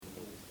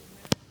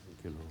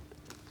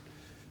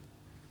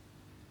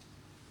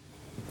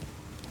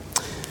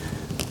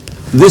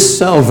This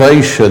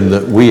salvation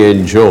that we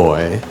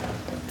enjoy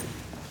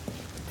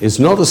is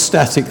not a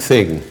static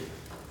thing.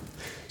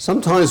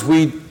 Sometimes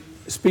we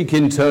speak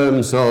in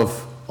terms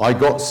of, I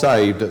got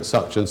saved at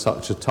such and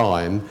such a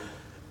time,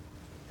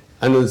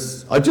 and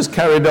as I just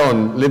carried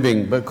on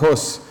living,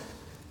 because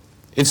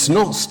it's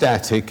not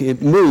static,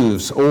 it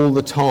moves all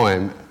the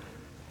time.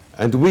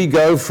 And we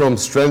go from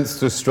strength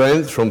to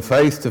strength, from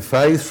faith to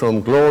faith,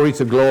 from glory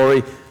to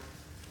glory.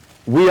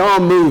 We are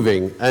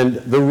moving, and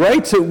the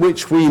rate at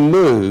which we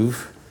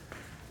move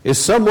is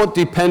somewhat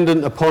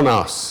dependent upon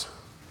us.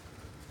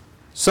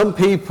 Some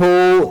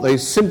people, they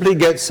simply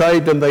get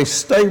saved and they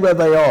stay where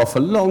they are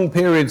for long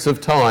periods of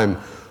time,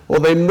 or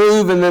they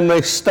move and then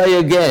they stay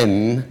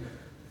again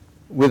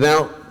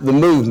without the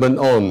movement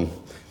on.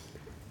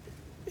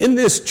 In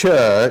this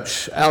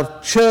church,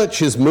 our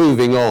church is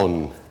moving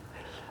on.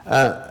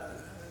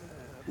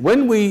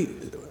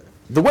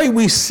 The way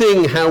we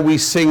sing how we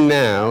sing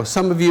now,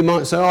 some of you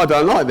might say, oh, I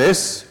don't like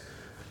this.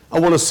 I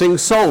want to sing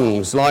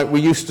songs like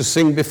we used to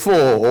sing before.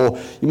 Or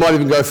you might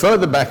even go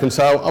further back and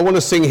say, I want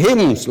to sing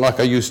hymns like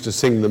I used to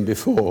sing them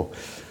before.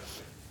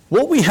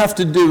 What we have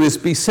to do is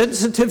be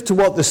sensitive to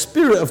what the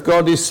Spirit of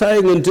God is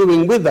saying and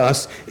doing with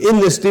us in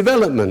this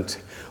development.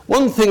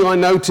 One thing I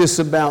notice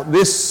about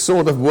this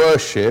sort of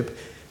worship,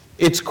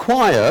 it's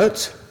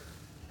quiet,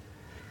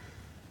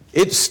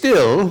 it's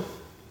still,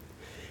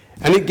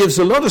 and it gives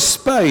a lot of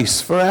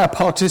space for our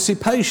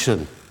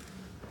participation.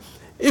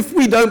 If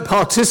we don't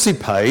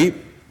participate,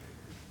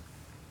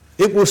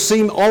 it will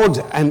seem odd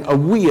and a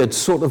weird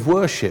sort of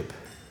worship.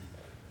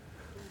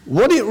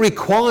 What it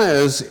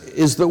requires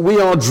is that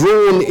we are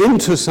drawn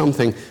into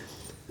something.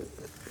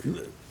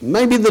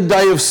 Maybe the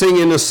day of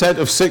singing a set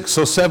of 6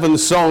 or 7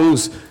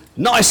 songs,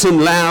 nice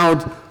and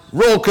loud,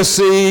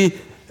 raucousy,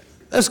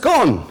 that's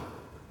gone.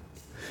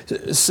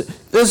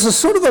 There's a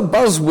sort of a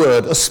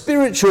buzzword, a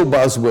spiritual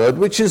buzzword,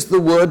 which is the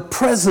word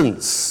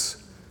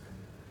presence.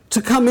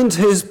 To come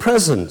into his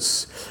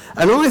presence.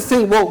 And I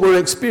think what we're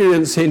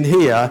experiencing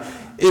here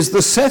is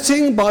the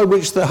setting by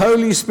which the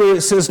Holy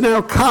Spirit says,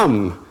 now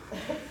come.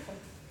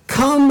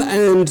 Come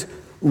and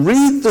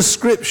read the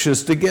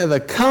scriptures together.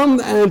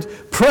 Come and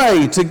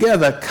pray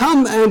together.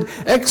 Come and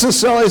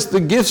exercise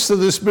the gifts of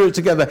the Spirit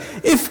together.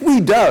 If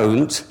we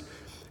don't,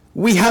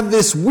 we have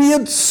this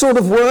weird sort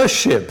of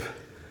worship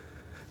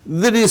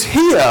that is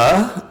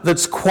here,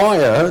 that's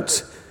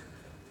quiet,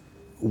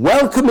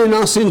 welcoming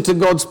us into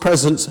God's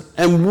presence,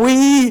 and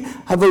we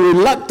have a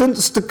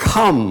reluctance to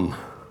come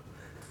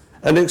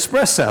and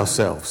express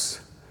ourselves.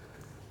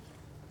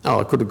 Oh,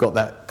 I could have got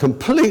that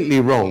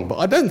completely wrong, but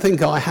I don't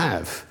think I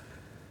have.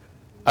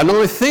 And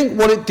I think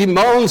what it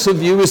demands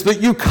of you is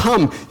that you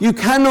come. You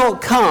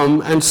cannot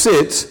come and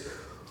sit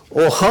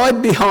or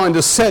hide behind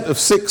a set of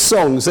 6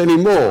 songs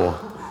anymore.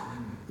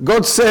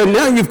 God said,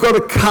 now you've got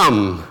to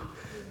come.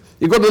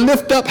 You've got to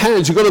lift up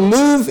hands. You've got to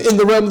move in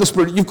the realm of the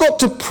Spirit. You've got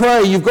to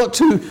pray. You've got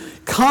to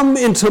come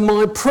into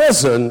my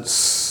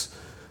presence,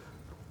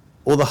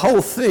 or the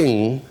whole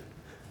thing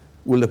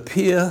will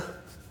appear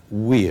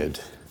weird.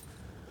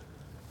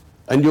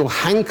 And you'll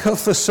hanker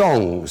for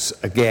songs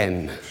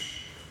again.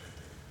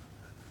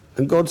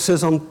 And God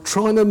says, I'm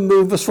trying to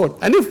move us forward.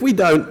 And if we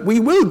don't, we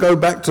will go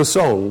back to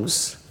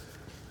songs.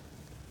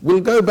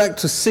 We'll go back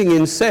to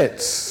singing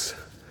sets.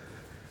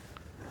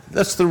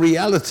 That's the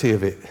reality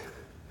of it.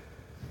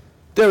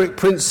 Derek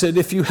Prince said,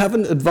 if you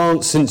haven't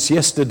advanced since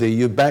yesterday,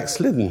 you've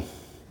backslidden.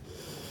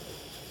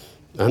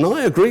 And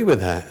I agree with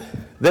that.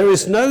 There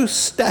is no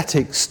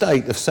static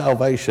state of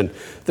salvation.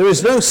 There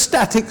is no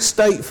static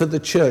state for the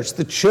church.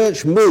 The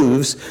church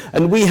moves,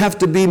 and we have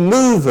to be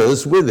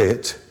movers with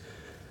it,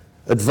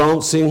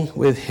 advancing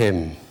with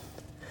him.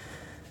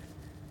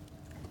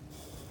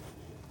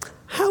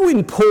 How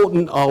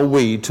important are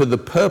we to the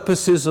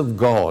purposes of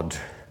God?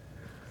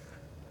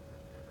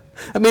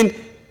 I mean,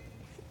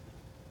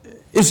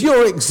 is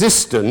your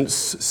existence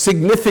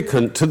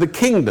significant to the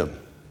kingdom?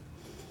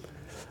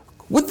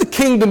 Would the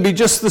kingdom be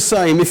just the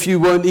same if you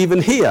weren't even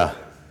here?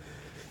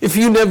 If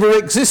you never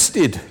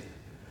existed?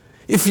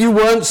 If you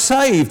weren't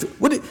saved?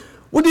 Would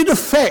it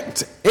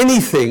affect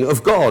anything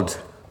of God?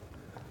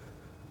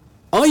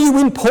 Are you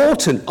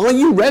important? Are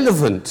you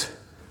relevant?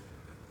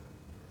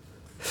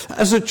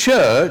 As a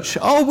church,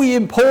 are we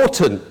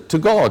important to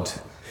God?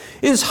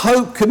 Is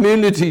Hope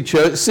Community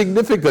Church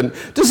significant?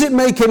 Does it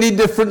make any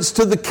difference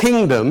to the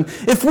kingdom?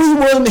 If we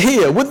weren't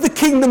here, would the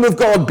kingdom of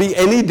God be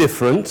any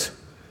different?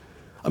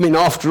 I mean,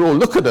 after all,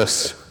 look at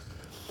us.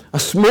 A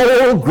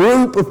small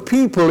group of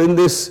people in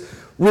this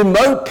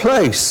remote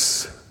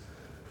place.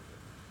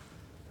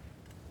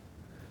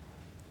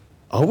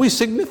 Are we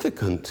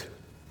significant?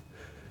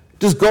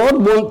 Does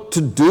God want to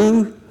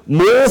do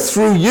more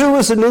through you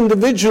as an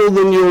individual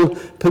than you'll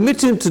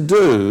permit him to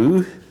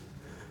do,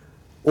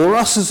 or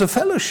us as a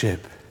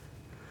fellowship?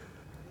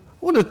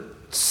 I want to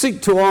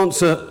seek to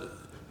answer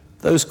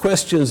those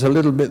questions a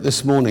little bit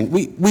this morning.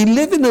 We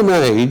live in an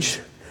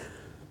age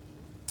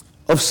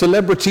of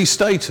celebrity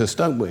status,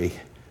 don't we?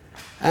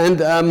 And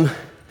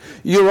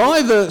you're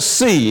either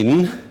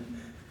seen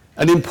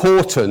and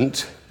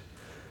important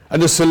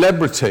and a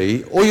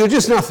celebrity, or you're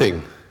just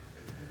nothing.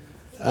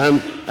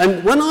 And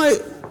when I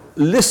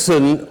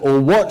listen or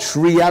watch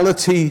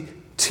reality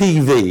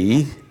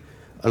TV,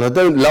 and I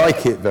don't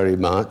like it very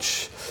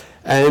much,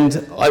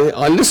 and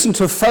I listen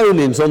to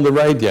phone-ins on the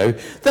radio,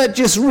 that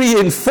just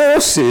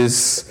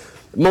reinforces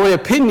my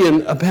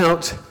opinion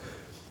about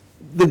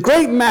the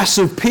great mass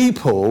of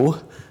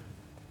people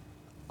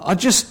are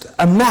just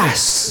a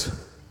mass.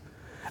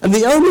 And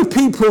the only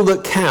people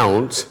that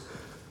count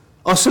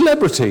are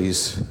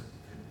celebrities,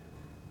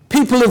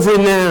 people of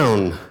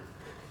renown,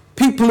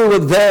 people who are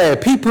there,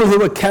 people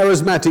who are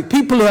charismatic,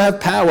 people who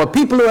have power,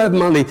 people who have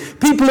money,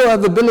 people who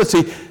have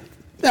ability.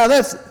 Now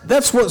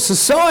that's what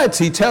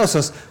society tells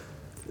us.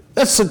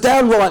 That's a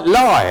downright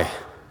lie.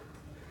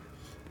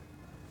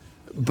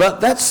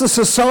 But that's the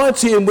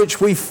society in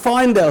which we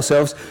find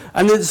ourselves,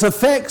 and its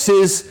effects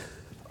is,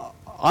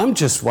 I'm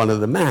just one of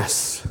the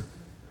mass.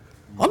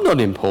 I'm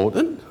not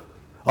important.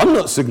 I'm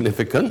not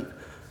significant.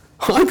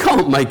 I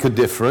can't make a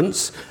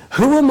difference.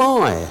 Who am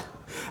I?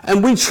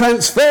 And we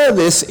transfer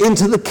this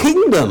into the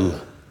kingdom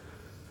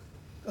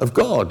of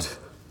God.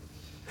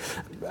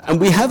 And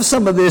we have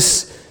some of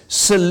this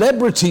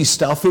celebrity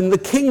stuff in the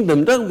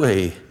kingdom, don't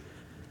we?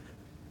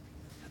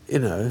 You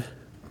know,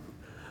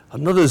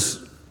 I'm not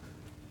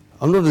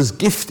as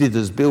gifted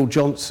as Bill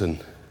Johnson,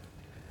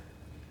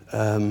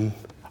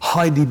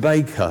 Heidi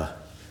Baker,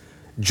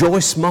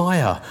 Joyce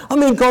Meyer. I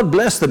mean, God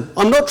bless them.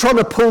 I'm not trying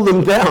to pull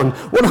them down.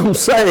 What I'm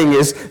saying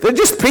is, they're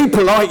just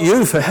people like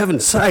you, for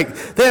heaven's sake.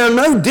 There are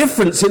no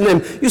difference in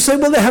them. You say,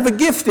 well, they have a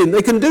gift in,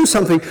 they can do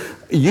something.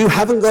 You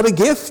haven't got a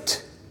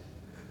gift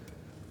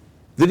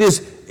that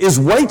is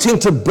waiting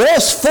to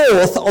burst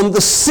forth on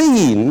the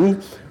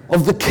scene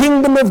of the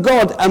kingdom of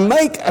God and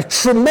make a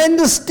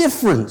tremendous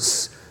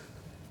difference.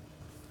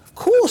 Of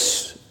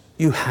course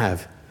you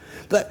have.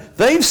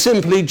 They've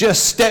simply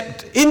just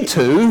stepped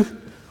into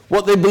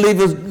what they believe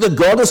that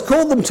God has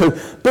called them to.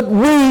 But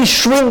we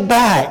shrink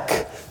back,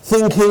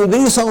 thinking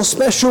these are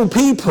special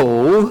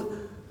people,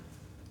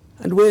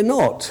 and we're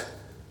not.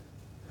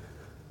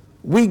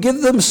 We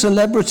give them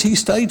celebrity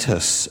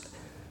status,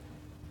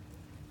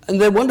 and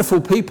they're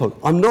wonderful people.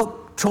 I'm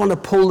not trying to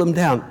pull them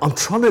down. I'm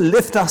trying to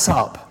lift us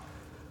up.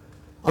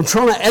 I'm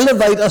trying to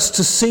elevate us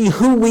to see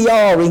who we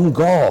are in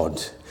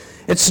God.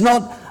 It's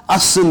not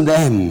us and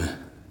them.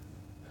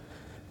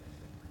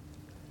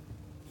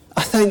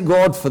 I thank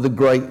God for the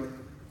great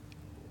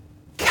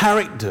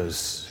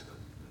characters.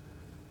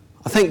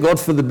 I thank God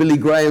for the Billy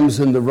Grahams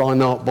and the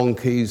Reinhard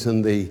Bonnke's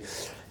and the,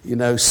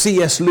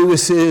 C.S.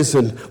 Lewis's,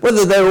 and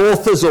whether they're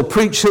authors or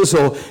preachers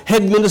or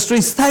head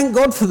ministries, thank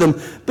God for them.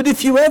 But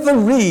if you ever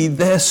read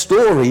their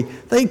story,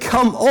 they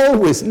come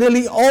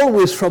nearly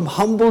always from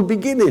humble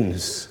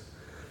beginnings.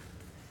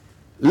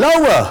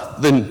 Lower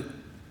than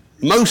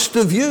most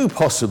of you,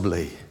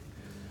 possibly.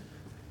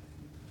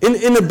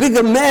 In a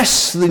bigger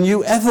mess than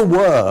you ever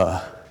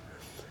were.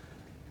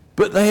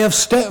 But they have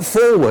stepped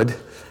forward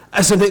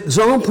as an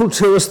example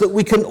to us that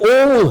we can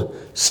all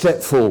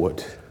step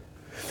forward.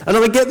 And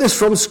I get this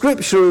from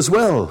Scripture as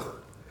well.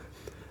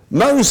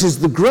 Moses,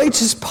 the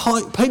greatest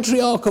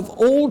patriarch of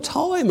all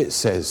time, it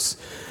says.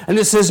 And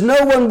it says,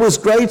 no one was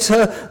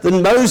greater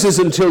than Moses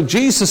until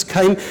Jesus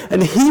came,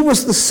 and he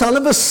was the son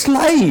of a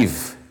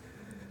slave.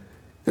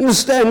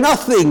 Understand,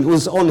 nothing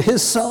was on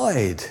his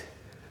side.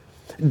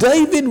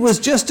 David was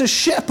just a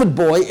shepherd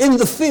boy in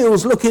the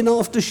fields looking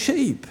after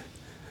sheep.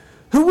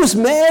 Who was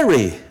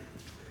Mary?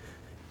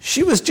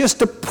 She was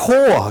just a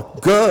poor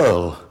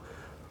girl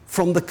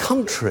from the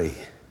country.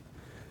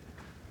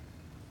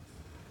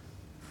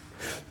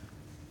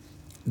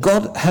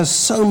 God has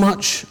so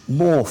much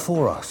more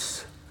for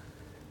us.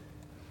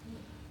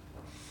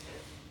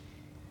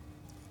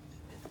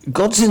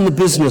 God's in the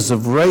business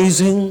of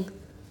raising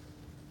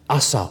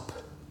us up.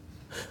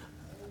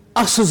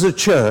 Us as a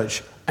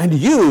church, and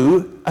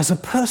you as a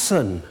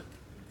person.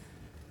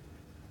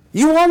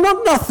 You are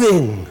not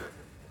nothing.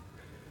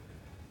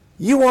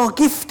 You are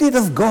gifted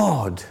of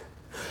God.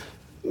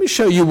 Let me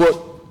show you what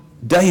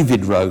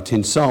David wrote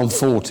in Psalm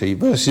 40,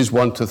 verses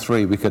 1 to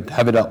 3. We could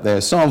have it up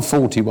there. Psalm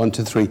 40, 1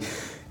 to 3.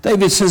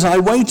 David says, I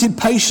waited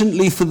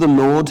patiently for the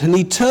Lord, and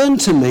he turned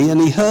to me,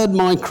 and he heard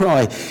my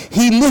cry.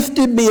 He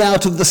lifted me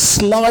out of the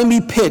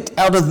slimy pit,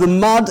 out of the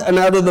mud and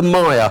out of the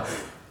mire.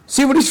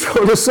 See what he's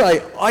trying to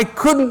say? I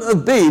couldn't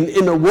have been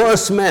in a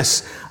worse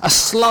mess. A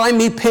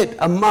slimy pit,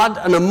 a mud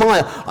and a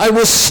mire. I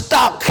was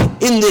stuck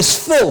in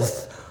this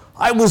filth.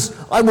 I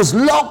was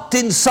locked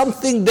in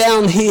something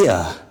down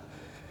here.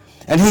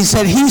 And he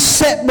said, he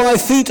set my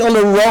feet on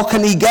a rock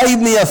and he gave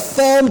me a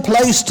firm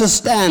place to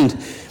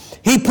stand.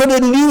 He put a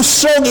new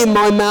song in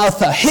my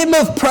mouth, a hymn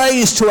of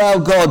praise to our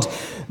God.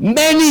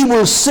 Many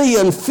will see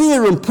and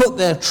fear and put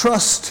their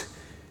trust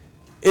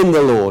in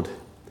the Lord.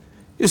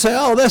 You say,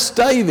 oh, that's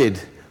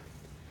David.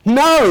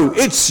 No,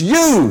 it's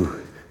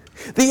you.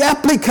 The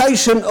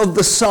application of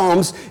the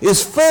Psalms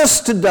is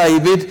first to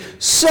David,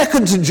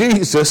 second to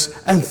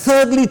Jesus, and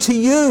thirdly to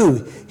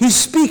you. He's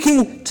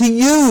speaking to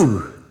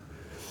you.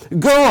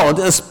 God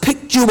has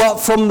picked you up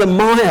from the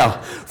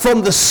mire,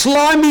 from the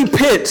slimy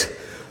pit,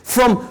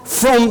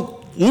 from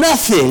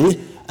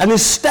nothing and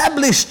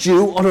established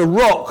you on a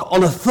rock,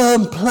 on a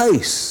firm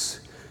place.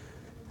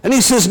 And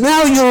he says,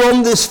 now you're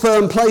on this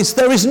firm place.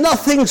 There is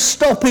nothing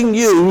stopping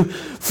you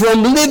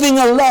from living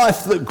a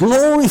life that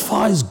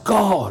glorifies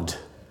God.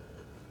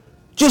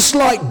 Just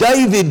like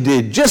David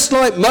did, just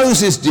like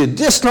Moses did,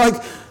 just like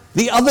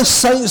the other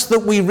saints that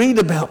we read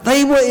about.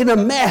 They were in a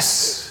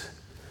mess.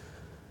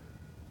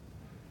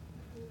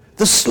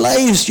 The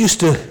slaves used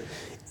to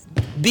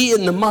be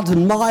in the mud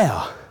and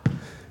mire.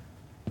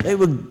 They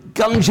were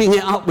gunging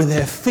it up with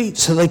their feet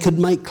so they could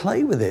make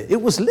clay with it.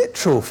 It was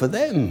literal for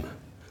them.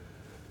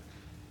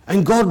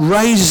 And God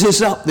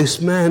raises up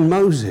this man,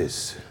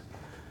 Moses,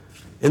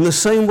 in the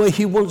same way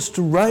he wants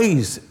to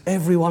raise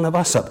every one of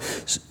us up.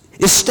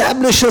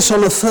 Establish us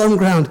on a firm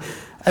ground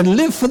and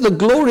live for the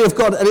glory of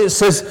God. And it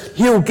says,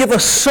 he'll give a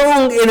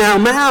song in our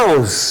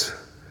mouths.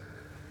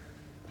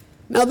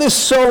 Now this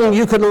song,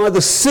 you can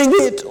either sing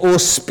it or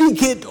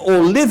speak it or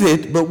live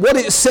it, but what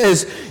it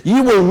says,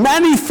 you will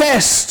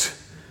manifest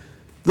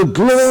the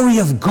glory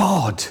of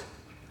God.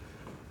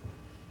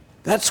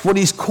 That's what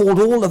he's called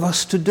all of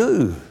us to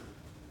do.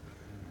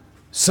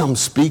 Some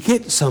speak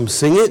it, some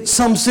sing it,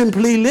 some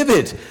simply live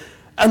it.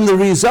 And the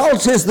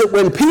result is that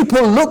when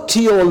people look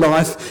to your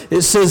life,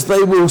 it says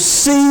they will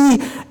see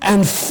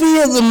and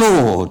fear the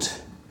Lord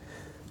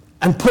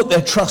and put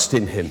their trust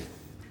in him.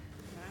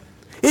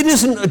 It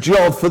isn't a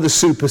job for the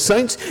super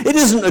saints. It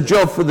isn't a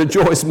job for the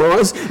Joyce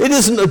Meyers. It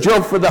isn't a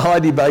job for the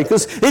Heidi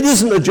Bakers. It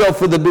isn't a job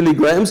for the Billy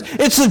Grahams.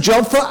 It's a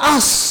job for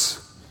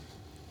us.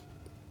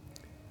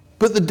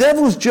 But the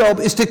devil's job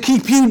is to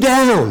keep you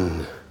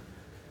down.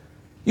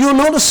 You're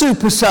not a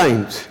super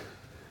saint.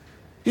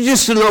 You're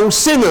just an old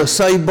sinner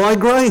saved by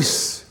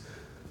grace.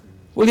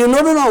 Well, you're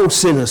not an old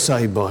sinner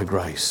saved by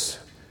grace.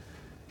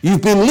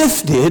 You've been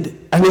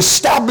lifted and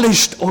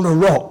established on a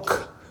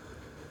rock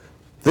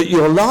that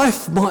your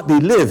life might be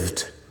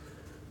lived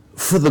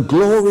for the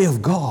glory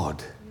of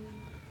God.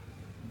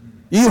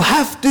 You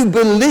have to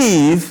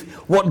believe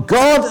what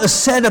God has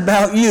said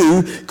about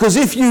you, because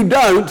if you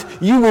don't,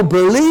 you will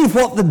believe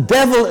what the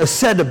devil has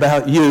said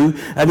about you,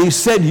 and he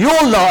said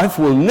your life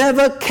will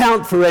never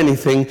count for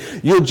anything.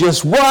 You're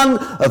just one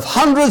of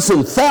hundreds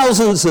and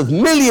thousands of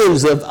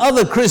millions of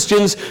other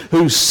Christians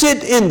who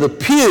sit in the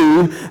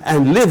pew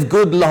and live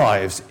good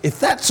lives. If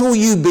that's all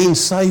you've been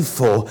saved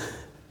for,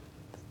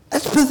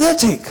 that's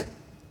pathetic.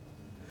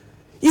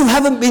 You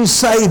haven't been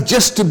saved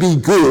just to be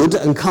good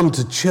and come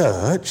to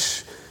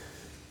church.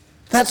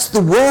 That's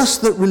the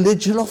worst that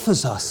religion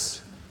offers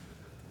us.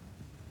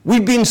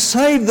 We've been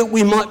saved that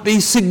we might be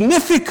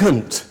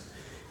significant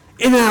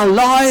in our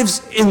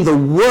lives, in the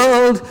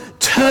world,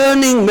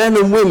 turning men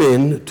and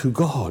women to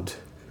God.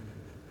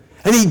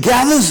 And he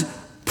gathers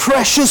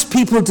precious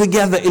people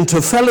together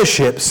into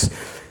fellowships,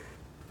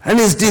 and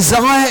his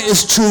desire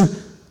is to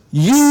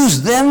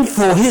use them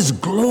for his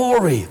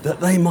glory, that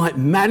they might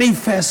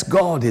manifest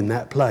God in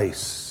that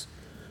place.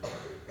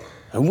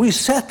 And we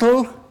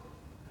settle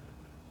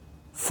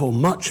for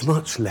much,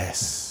 much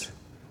less.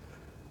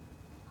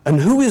 And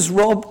who is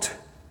robbed?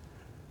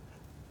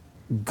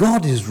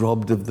 God is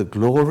robbed of the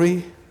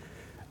glory,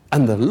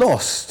 and the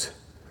lost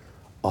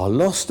are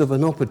lost of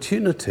an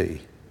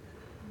opportunity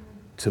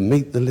to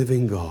meet the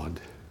living God.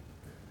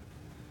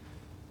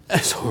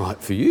 That's all right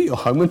for you, you're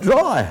home and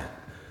dry.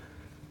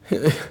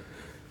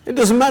 It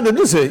doesn't matter,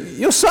 does it?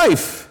 You're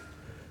safe.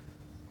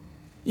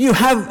 You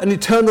have an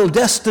eternal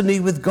destiny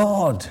with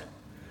God.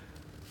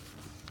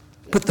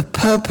 But the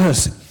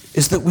purpose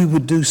is that we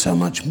would do so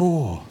much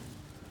more.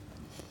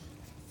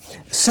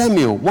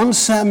 1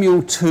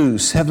 Samuel 2,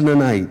 7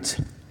 and 8.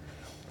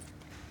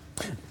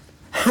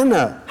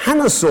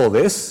 Hannah saw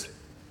this.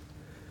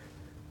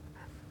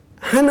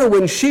 Hannah,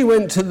 when she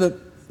went to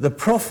the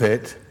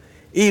prophet,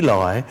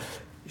 Eli,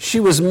 she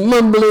was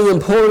mumbling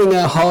and pouring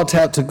her heart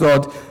out to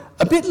God,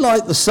 a bit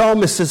like the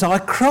psalmist says, I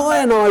cry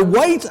and I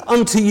wait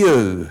unto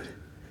you.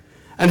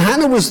 And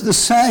Hannah was the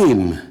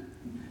same.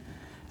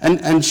 And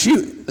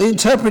they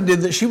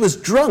interpreted that she was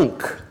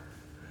drunk,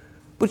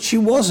 but she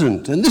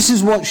wasn't. And this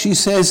is what she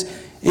says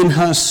in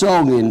her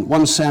song in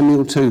 1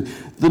 Samuel 2.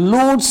 The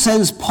Lord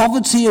sends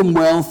poverty and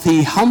wealth,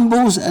 he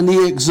humbles and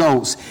he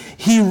exalts.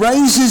 He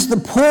raises the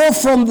poor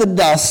from the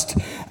dust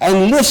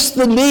and lifts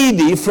the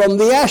needy from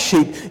the ash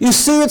heap. You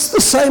see, it's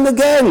the same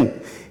again.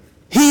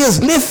 He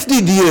has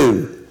lifted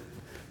you.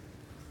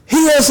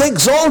 He has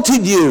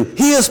exalted you.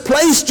 He has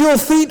placed your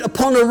feet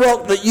upon a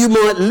rock that you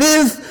might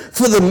live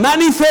for the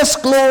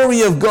manifest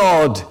glory of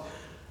God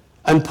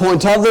and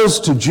point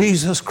others to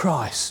Jesus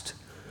Christ.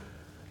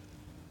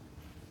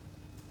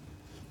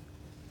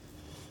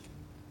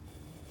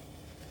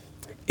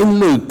 In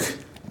Luke,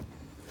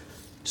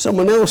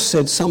 someone else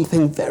said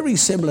something very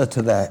similar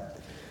to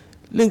that.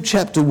 Luke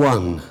chapter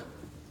 1.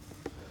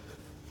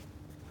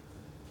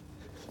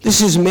 This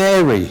is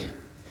Mary.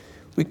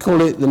 We call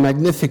it the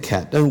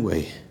Magnificat, don't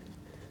we?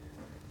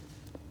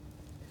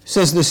 It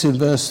says this in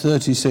verse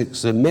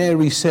 36, and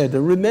Mary said,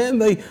 and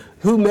remember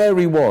who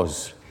Mary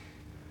was.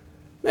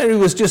 Mary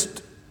was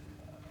just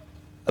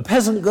a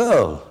peasant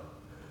girl,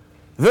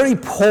 very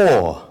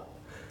poor,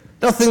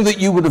 nothing that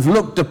you would have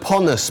looked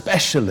upon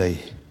especially.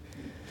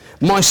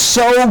 My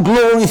soul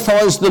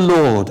glorifies the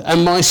Lord,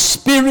 and my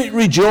spirit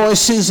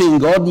rejoices in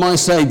God my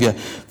Saviour,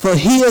 for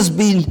he has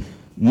been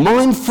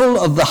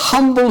mindful of the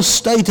humble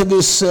state of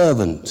his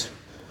servant.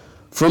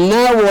 From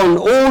now on,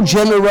 all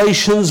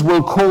generations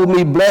will call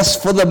me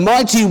blessed, for the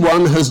Mighty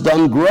One has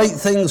done great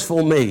things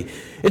for me.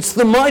 It's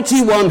the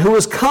Mighty One who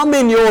has come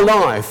in your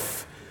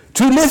life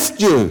to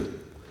lift you.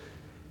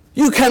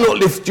 You cannot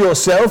lift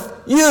yourself.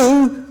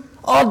 You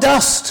are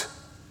dust.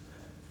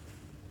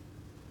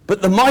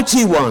 But the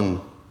Mighty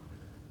One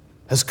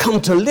has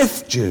come to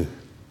lift you.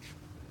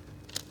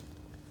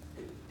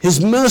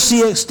 His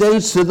mercy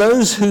extends to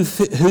those who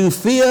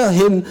fear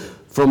him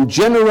from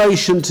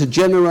generation to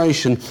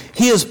generation.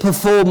 He has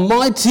performed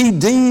mighty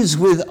deeds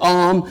with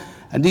arm,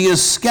 and he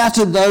has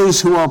scattered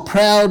those who are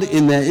proud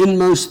in their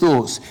inmost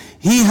thoughts.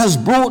 He has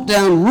brought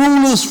down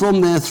rulers from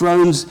their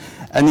thrones,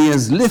 and he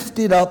has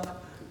lifted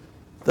up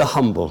the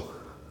humble.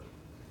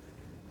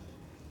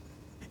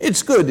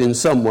 It's good in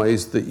some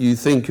ways that you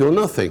think you're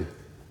nothing.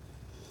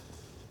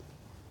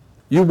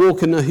 You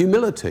walk in a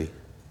humility.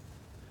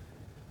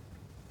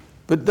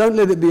 But don't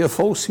let it be a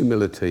false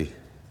humility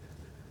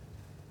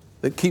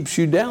that keeps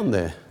you down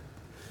there.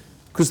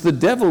 Because the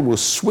devil will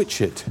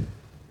switch it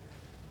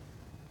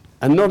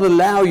and not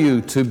allow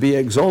you to be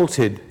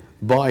exalted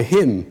by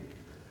him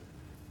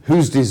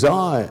whose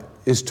desire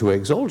is to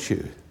exalt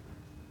you.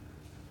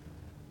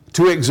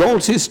 To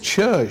exalt his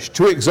church,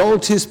 to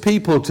exalt his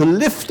people, to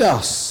lift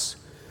us.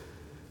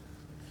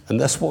 And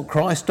that's what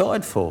Christ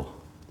died for.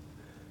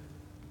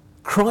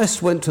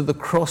 Christ went to the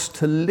cross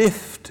to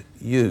lift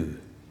you.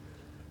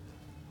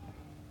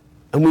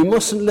 And we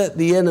mustn't let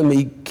the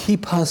enemy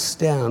keep us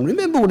down.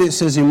 Remember what it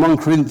says in 1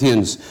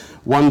 Corinthians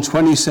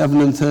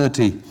 1:27 and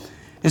 30.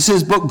 It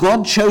says, but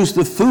God chose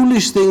the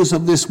foolish things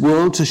of this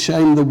world to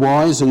shame the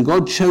wise, and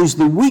God chose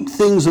the weak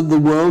things of the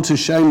world to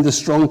shame the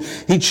strong.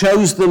 He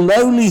chose the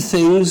lowly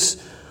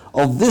things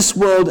of this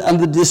world and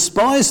the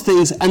despised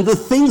things and the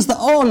things that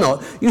are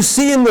not. You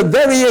see, in the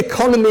very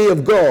economy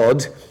of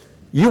God,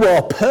 you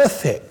are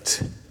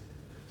perfect.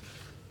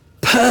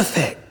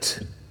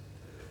 Perfect.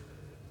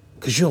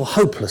 Because you're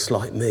hopeless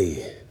like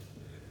me.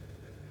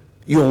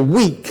 You're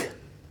weak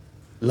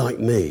like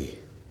me.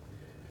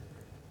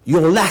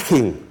 You're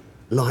lacking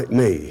like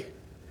me.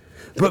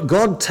 But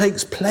God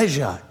takes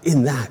pleasure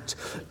in that.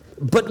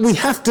 But we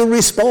have to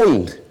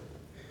respond.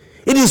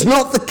 It is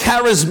not the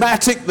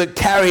charismatic that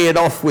carry it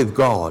off with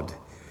God.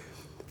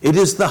 It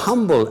is the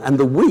humble and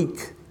the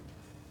weak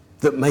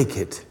that make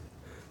it.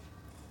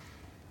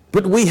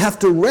 But we have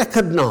to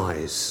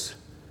recognize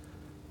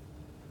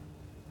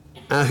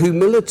our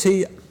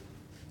humility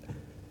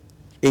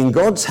in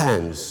God's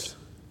hands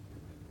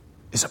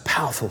is a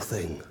powerful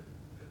thing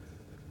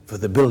for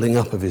the building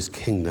up of his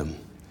kingdom.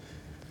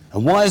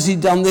 And why has he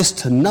done this?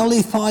 To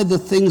nullify the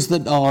things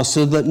that are,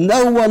 so that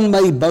no one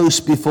may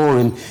boast before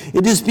him.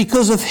 It is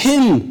because of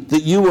him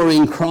that you are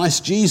in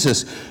Christ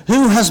Jesus,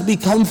 who has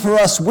become for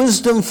us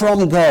wisdom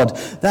from God.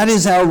 That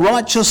is our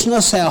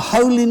righteousness, our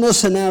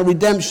holiness, and our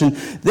redemption.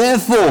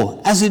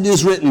 Therefore, as it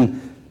is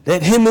written,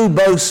 let him who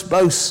boasts,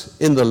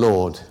 boast in the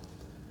Lord.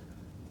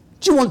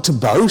 Do you want to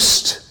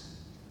boast?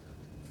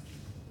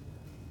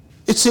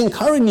 It's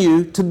encouraging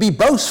you to be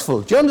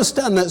boastful. Do you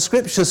understand that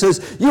scripture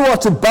says you are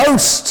to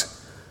boast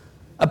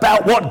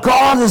about what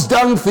God has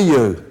done for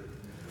you,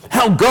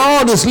 how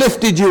God has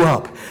lifted you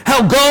up,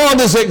 how God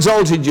has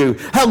exalted you,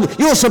 how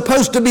you're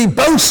supposed to be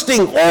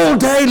boasting all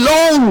day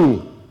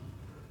long.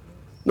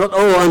 Not,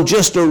 oh, I'm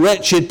just a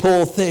wretched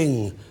poor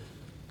thing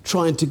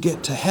trying to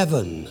get to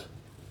heaven.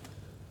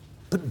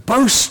 But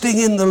boasting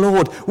in the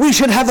Lord. We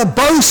should have a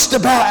boast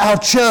about our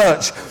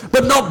church,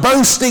 but not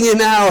boasting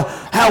in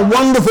how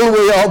wonderful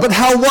we are, but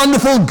how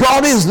wonderful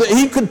God is that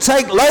he could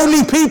take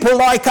lowly people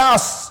like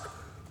us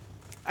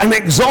and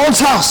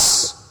exalt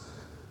us,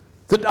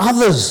 that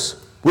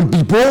others would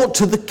be brought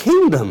to the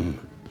kingdom.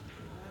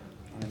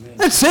 Amen.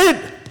 That's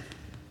it.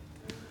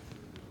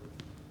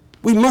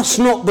 We must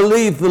not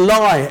believe the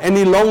lie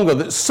any longer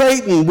that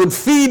Satan would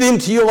feed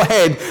into your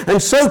head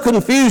and so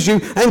confuse you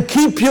and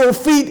keep your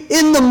feet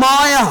in the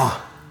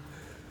mire,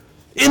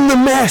 in the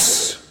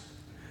mess,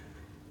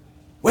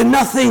 where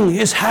nothing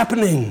is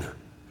happening.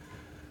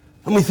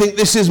 And we think,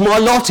 this is my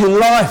lot in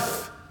life.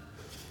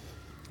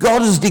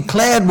 God has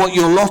declared what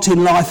your lot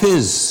in life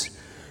is,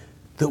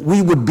 that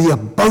we would be a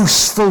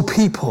boastful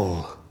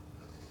people.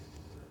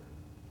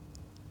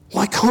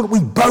 Why can't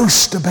we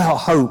boast about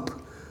hope?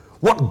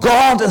 What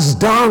God has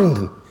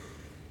done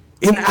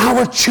in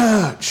our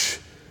church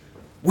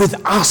with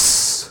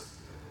us.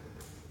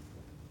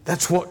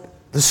 That's what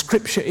the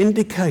scripture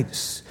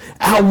indicates.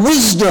 Our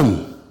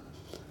wisdom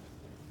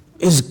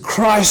is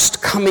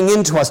Christ coming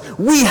into us.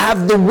 We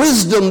have the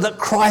wisdom that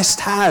Christ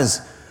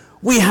has.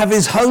 We have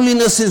his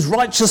holiness, his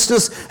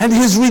righteousness, and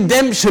his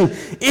redemption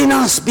in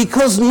us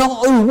because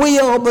not who we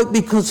are, but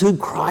because who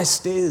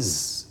Christ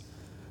is.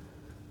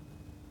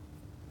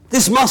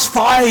 This must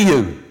fire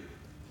you.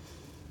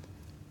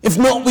 If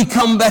not, we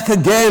come back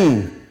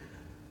again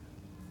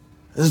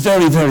as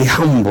very, very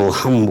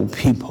humble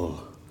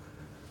people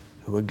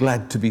who are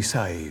glad to be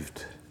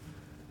saved.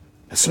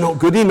 It's not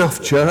good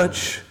enough,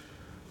 church.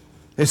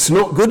 It's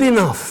not good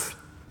enough.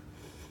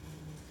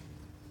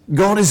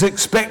 God is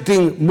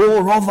expecting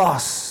more of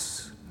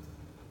us.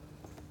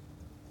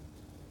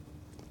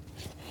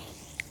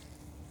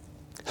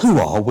 Who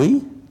are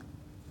we?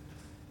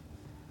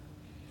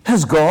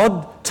 Has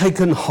God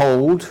taken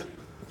hold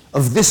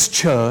of this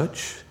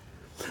church?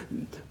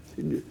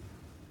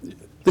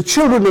 The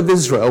children of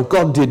Israel,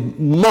 God did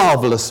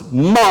marvelous,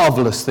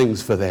 marvelous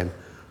things for them.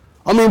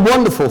 I mean,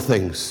 wonderful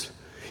things.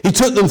 He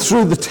took them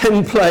through the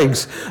 10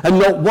 plagues, and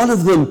not one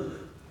of them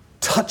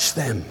touched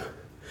them.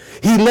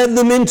 He led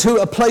them into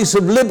a place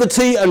of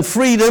liberty and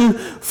freedom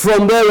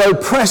from their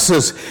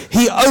oppressors.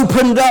 He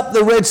opened up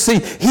the Red Sea.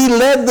 He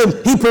led them.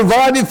 He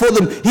provided for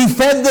them. He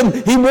fed them.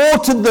 He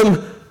watered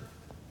them.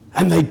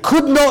 And they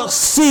could not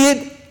see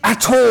it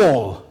at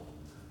all.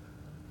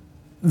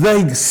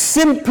 They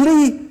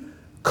simply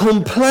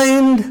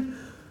complained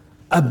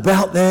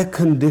about their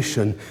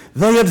condition.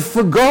 They had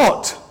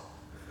forgot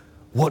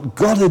what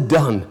God had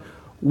done.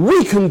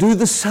 We can do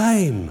the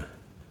same.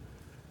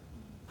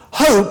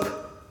 Hope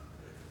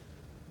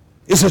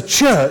is a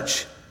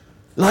church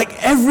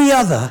like every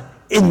other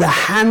in the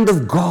hand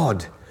of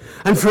God.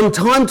 And from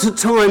time to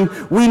time,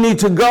 we need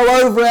to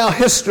go over our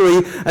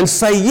history and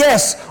say,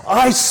 yes,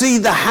 I see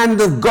the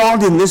hand of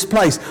God in this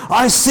place.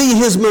 I see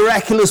his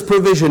miraculous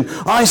provision.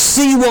 I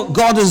see what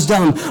God has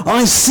done.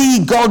 I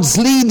see God's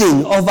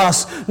leading of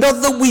us.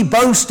 Not that we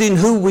boast in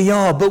who we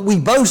are, but we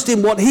boast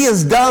in what he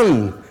has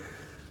done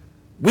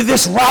with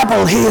this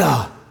rabble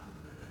here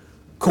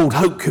called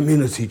Hope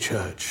Community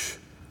Church.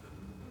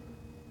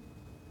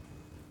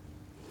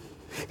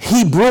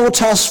 He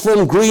brought us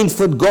from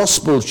Greenford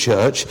Gospel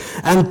Church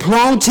and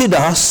planted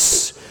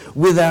us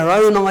with our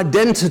own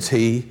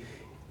identity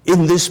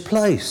in this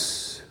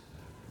place.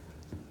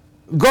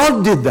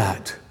 God did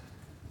that.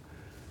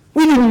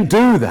 We didn't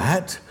do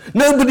that.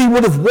 Nobody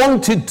would have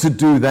wanted to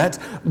do that.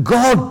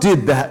 God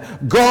did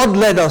that. God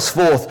led us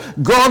forth.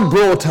 God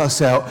brought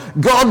us out.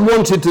 God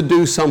wanted to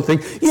do something.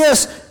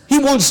 Yes, he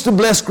wants to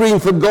bless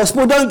Greenford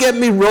Gospel. Don't get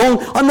me wrong.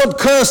 I'm not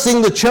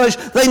cursing the church.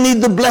 They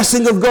need the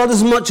blessing of God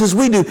as much as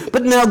we do.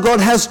 But now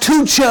God has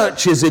 2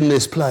 churches in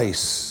this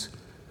place.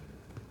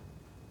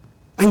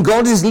 And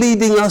God is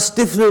leading us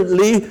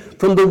differently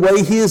from the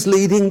way he is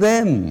leading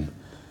them.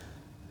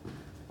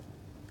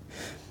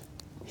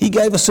 He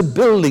gave us a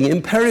building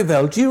in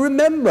Perivale. Do you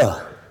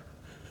remember?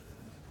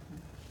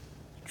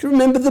 Do you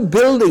remember the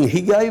building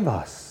he gave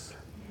us?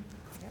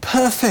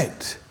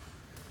 Perfect.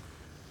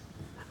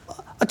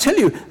 I tell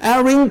you,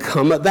 our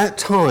income at that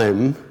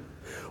time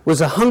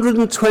was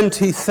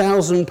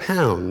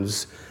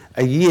 £120,000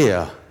 a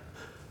year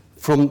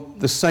from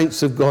the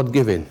saints of God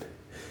giving.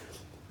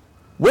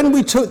 When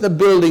we took the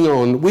building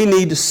on, we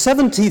needed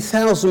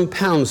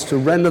 £70,000 to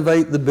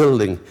renovate the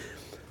building.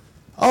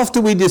 After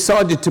we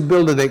decided to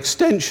build an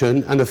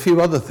extension and a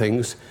few other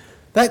things,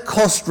 that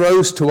cost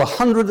rose to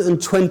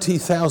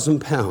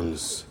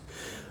 £120,000.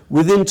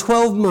 Within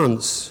 12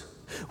 months,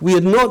 we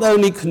had not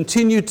only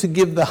continued to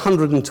give the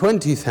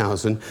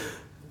 £120,000,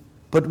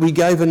 but we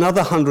gave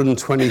another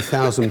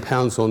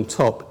 £120,000 on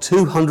top,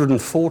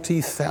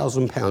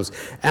 £240,000.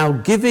 Our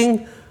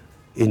giving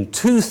in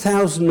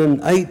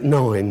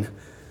 2008-9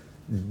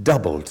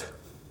 doubled.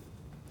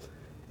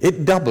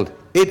 It doubled.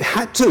 It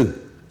had to,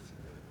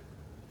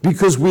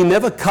 because we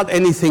never cut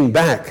anything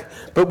back,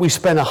 but we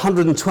spent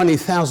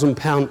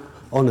 £120,000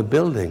 on a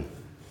building.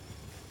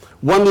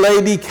 One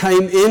lady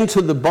came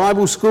into the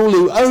Bible school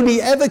who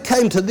only ever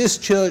came to this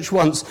church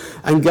once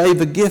and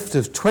gave a gift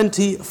of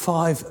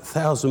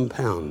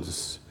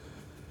 £25,000.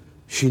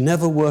 She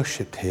never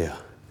worshipped here.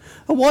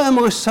 And why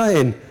am I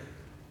saying?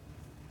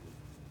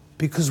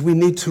 Because we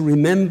need to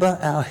remember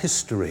our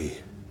history.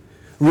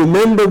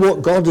 Remember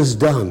what God has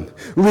done.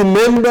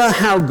 Remember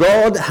how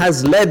God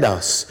has led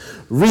us.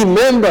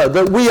 Remember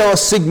that we are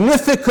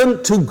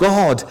significant to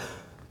God.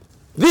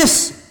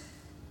 This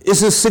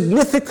is as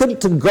significant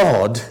to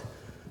God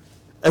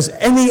as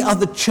any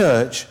other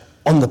church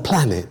on the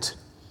planet.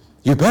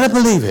 You better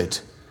believe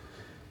it.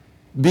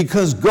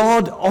 Because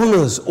God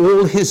honors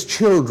all his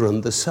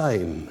children the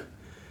same.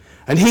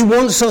 And he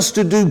wants us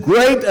to do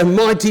great and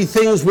mighty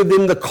things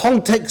within the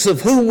context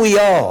of who we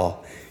are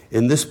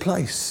in this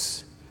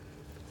place.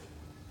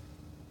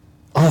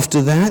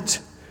 After that,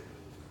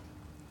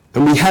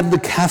 and we had the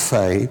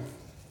cafe,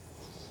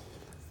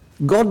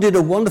 God did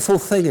a wonderful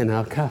thing in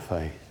our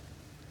cafe.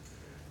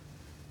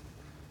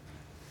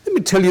 Let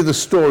me tell you the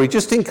story,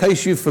 just in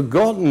case you've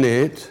forgotten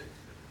it,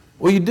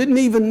 or you didn't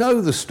even know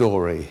the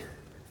story.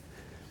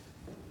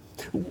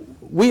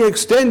 We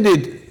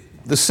extended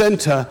the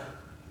centre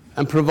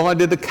and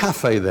provided a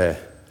cafe there.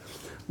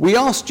 We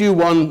asked you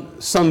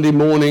one Sunday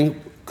morning,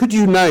 could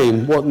you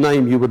name what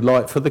name you would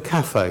like for the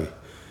cafe?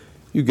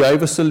 You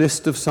gave us a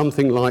list of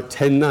something like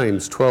 10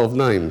 names, 12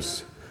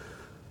 names.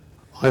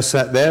 I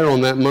sat there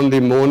on that Monday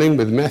morning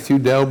with Matthew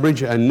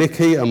Delbridge and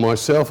Nikki and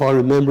myself. I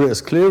remember it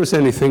as clear as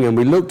anything. And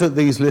we looked at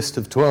these lists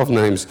of 12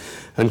 names,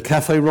 and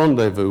Cafe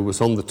Rendezvous was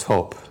on the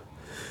top.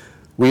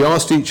 We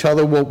asked each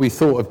other what we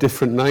thought of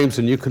different names,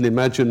 and you can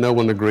imagine no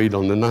one agreed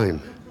on the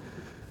name.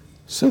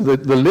 So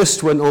the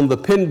list went on the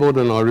pinboard,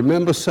 and I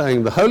remember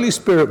saying, the Holy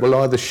Spirit will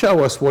either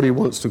show us what he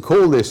wants to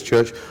call this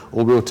church,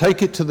 or we'll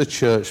take it to the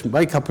church,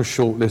 make up a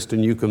short list,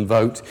 and you can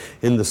vote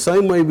in the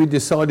same way we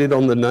decided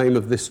on the name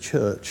of this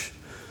church.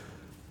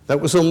 That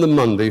was on the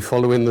Monday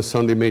following the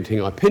Sunday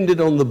meeting. I pinned it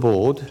on the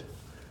board.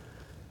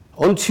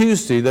 On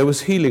Tuesday, there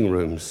was healing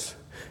rooms.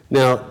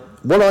 Now,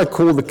 what I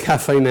call the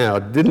cafe now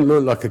didn't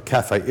look like a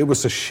cafe. It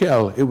was a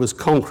shell. It was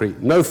concrete.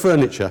 No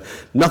furniture.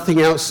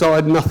 Nothing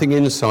outside, nothing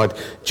inside.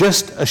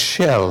 Just a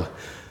shell.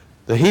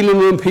 The healing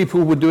room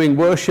people were doing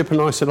worship,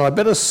 and I said, I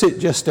better sit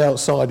just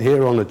outside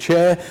here on a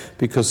chair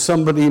because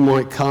somebody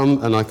might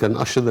come and I can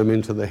usher them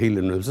into the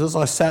healing rooms. As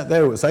I sat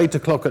there, it was 8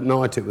 o'clock at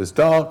night. It was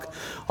dark.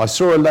 I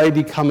saw a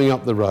lady coming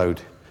up the road.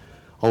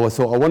 Oh, I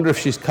thought, I wonder if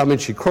she's coming.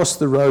 She crossed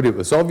the road. It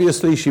was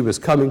obviously she was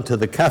coming to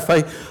the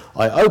cafe.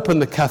 I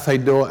opened the cafe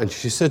door and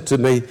she said to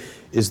me,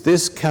 is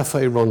this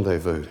Cafe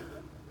Rendezvous?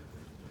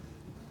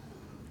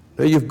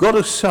 Now, you've got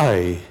to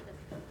say,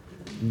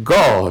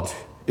 God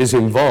is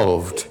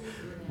involved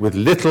with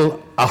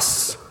little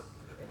us.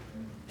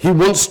 He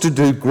wants to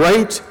do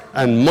great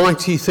and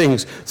mighty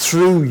things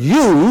through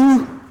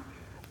you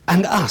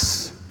and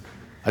us.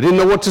 I didn't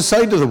know what to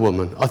say to the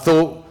woman. I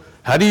thought,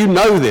 how do you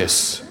know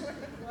this?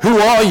 Who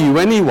are you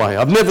anyway?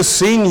 I've never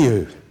seen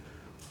you.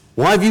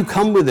 Why have you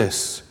come with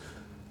this?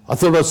 I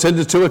thought I'd send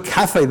her to a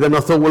cafe. Then I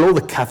thought, well, all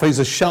the cafes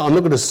are shut. I'm not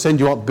going to send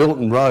you up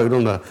Bilton Road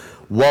on a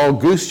wild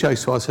goose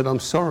chase. So I said, I'm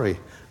sorry.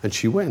 And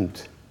she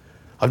went.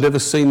 I've never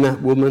seen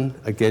that woman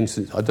again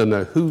since. I don't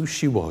know who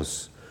she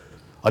was.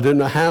 I don't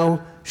know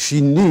how she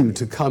knew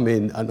to come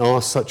in and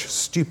ask such a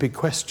stupid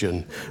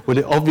question when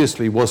it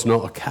obviously was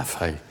not a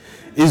cafe.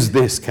 Is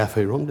this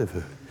Cafe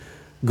Rendezvous?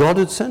 God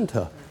had sent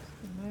her.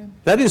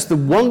 That is the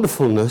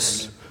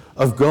wonderfulness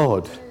of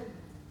God.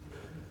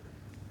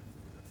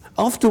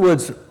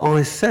 Afterwards,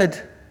 I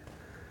said,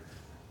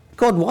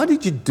 God, why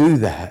did you do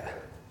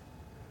that?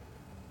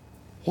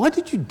 Why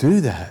did you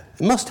do that?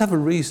 It must have a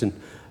reason.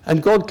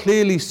 And God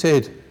clearly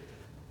said,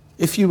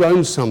 if you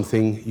own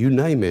something, you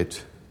name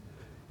it.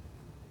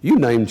 You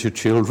named your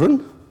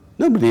children.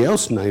 Nobody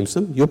else names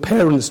them. Your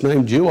parents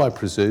named you, I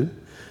presume.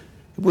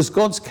 It was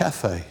God's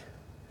cafe.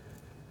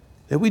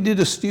 Now, we did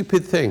a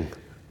stupid thing.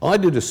 I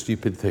did a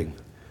stupid thing.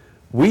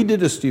 We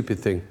did a stupid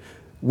thing.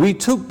 We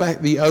took back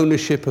the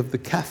ownership of the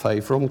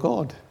cafe from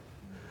God.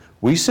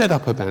 We set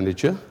up a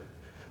manager.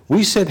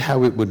 We said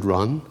how it would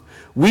run.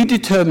 We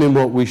determined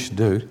what we should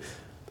do.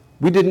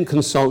 We didn't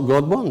consult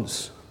God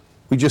once.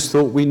 We just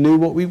thought we knew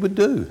what we would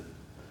do.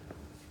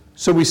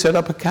 So we set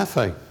up a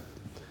cafe.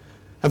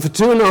 And for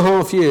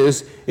 2.5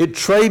 years, it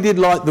traded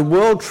like the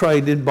world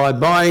traded by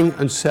buying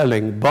and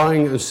selling,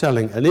 buying and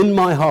selling. And in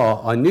my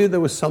heart, I knew there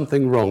was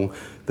something wrong,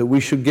 that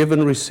we should give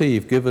and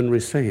receive, give and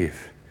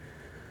receive.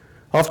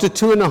 After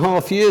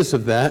 2.5 years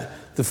of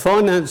that, the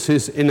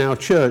finances in our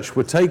church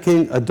were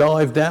taking a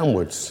dive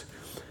downwards.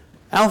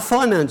 Our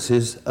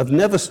finances have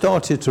never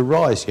started to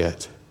rise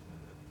yet.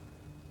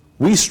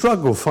 We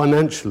struggle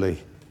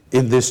financially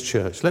in this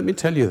church. Let me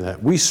tell you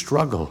that. We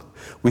struggle.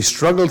 We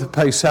struggle to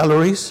pay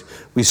salaries.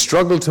 We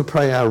struggle to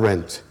pay our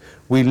rent.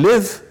 We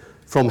live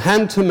from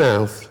hand to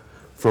mouth,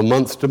 from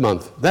month to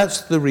month.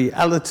 That's the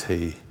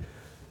reality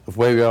of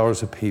where we are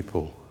as a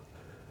people.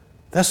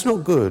 That's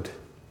not good.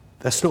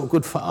 That's not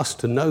good for us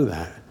to know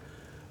that.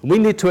 We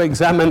need to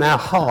examine our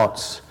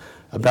hearts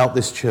about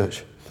this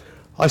church.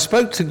 I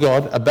spoke to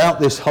God about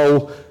this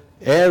whole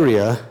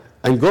area,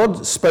 and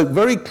God spoke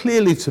very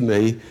clearly to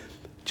me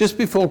just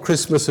before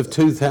Christmas of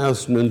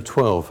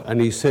 2012,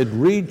 and he said,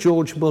 read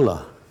George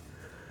Muller.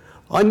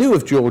 I knew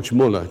of George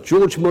Muller.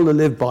 George Muller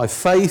lived by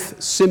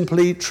faith,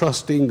 simply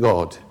trusting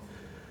God.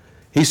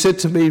 He said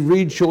to me,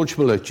 read George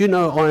Muller. Do you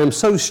know, I am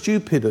so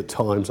stupid at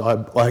times. I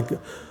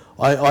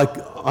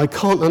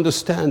can't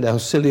understand how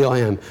silly I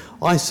am.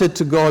 I said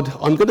to God,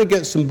 I'm going to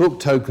get some book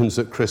tokens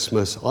at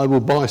Christmas. I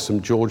will buy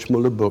some George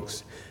Muller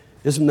books.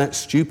 Isn't that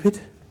stupid?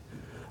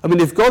 I mean,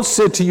 if God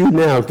said to you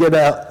now, get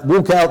out,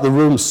 walk out the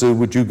room, Sue,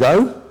 would you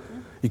go?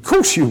 Of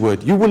course you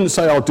would. You wouldn't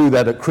say, I'll do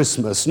that at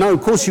Christmas. No,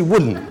 of course you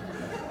wouldn't.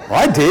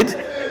 I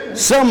did.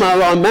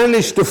 Somehow I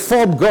managed to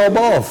fob God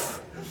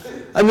off.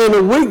 And then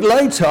a week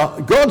later,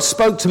 God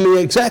spoke to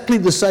me exactly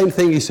the same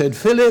thing. He said,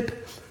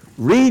 Philip,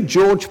 read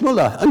George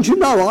Muller. And you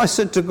know, I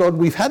said to God,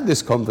 we've had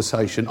this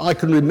conversation. I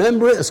can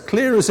remember it as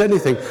clear as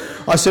anything.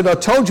 I said, I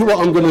told you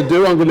what I'm going to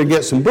do. I'm going to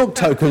get some book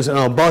tokens and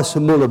I'll buy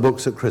some Muller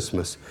books at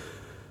Christmas.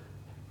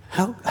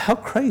 How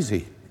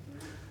crazy.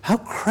 How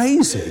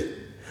crazy.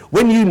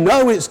 When you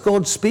know it's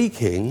God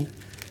speaking,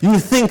 you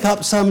think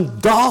up some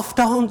daft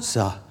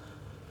answer.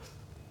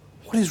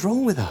 What is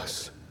wrong with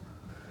us?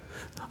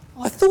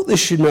 I thought this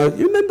should know.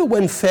 You remember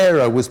when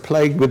Pharaoh was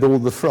plagued with all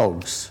the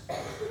frogs?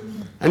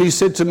 And he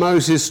said to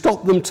Moses,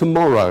 stop them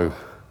tomorrow.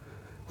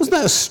 Wasn't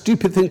that a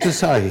stupid thing to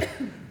say?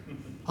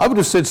 I would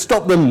have said,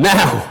 stop them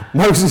now.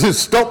 Moses said,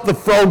 stop the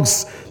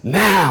frogs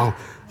now.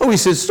 Oh, he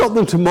said, stop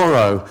them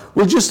tomorrow.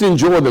 We'll just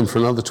enjoy them for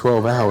another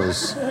 12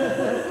 hours.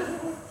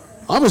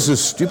 I was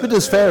as stupid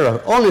as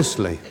Pharaoh,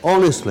 honestly.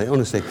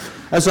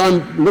 As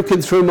I'm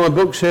looking through my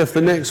bookshelf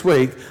the next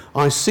week,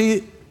 I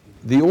see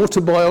the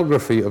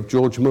autobiography of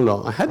George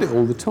Muller. I had it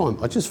all the time.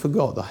 I just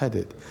forgot I had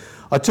it.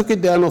 I took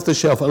it down off the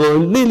shelf and I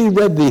nearly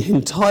read the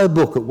entire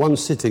book at one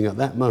sitting at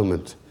that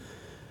moment.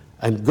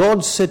 And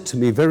God said to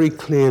me very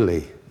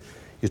clearly,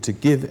 you're to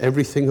give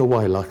everything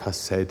away, like I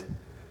said.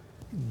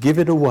 Give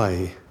it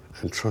away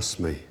and trust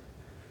me.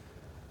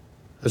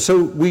 And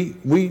so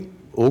we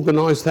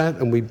organised that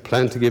and we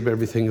planned to give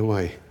everything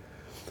away.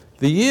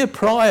 The year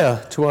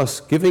prior to us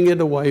giving it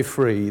away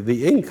free,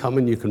 the income,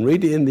 and you can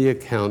read it in the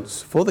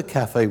accounts, for the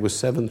cafe was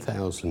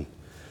 $7,000.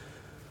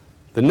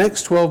 The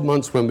next 12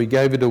 months when we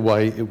gave it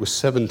away, it was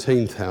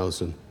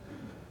 $17,000.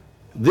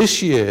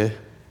 This year,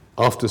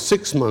 after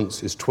 6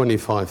 months, is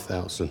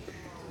 $25,000.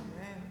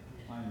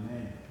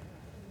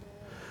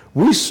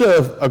 We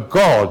serve a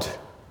God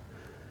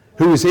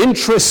who is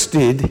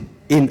interested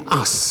in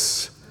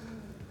us.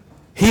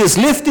 He has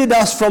lifted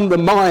us from the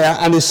mire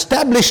and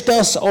established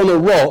us on a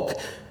rock,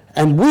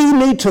 and we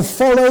need to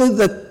follow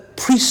the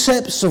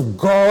precepts of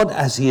God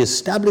as he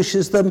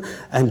establishes them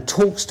and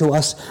talks to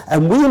us,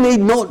 and we need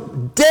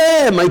not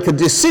dare make a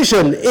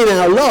decision in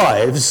our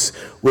lives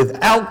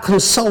without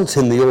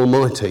consulting the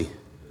Almighty.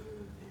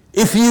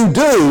 If you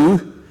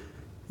do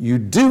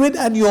it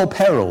at your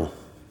peril.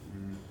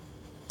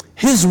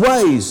 His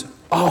ways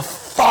are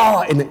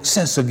far in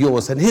excess of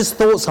yours, and his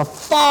thoughts are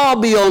far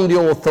beyond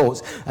your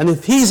thoughts. And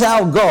if he's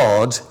our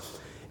God,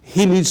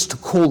 he needs to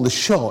call the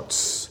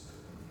shots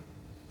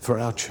for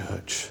our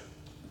church.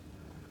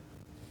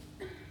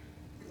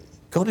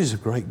 God is a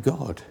great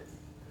God.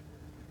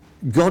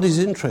 God is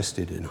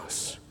interested in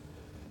us.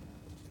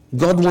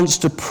 God wants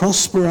to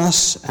prosper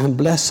us and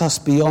bless us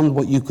beyond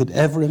what you could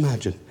ever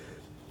imagine.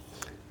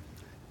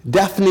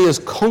 Daphne has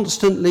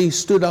constantly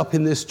stood up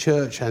in this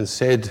church and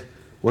said,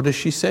 what has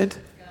she said?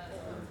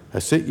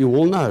 That's it, you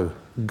all know.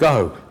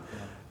 Go.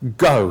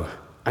 Go.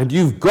 And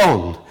you've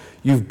gone.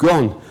 You've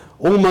gone.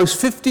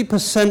 Almost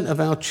 50%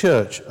 of our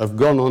church have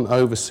gone on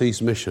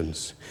overseas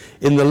missions.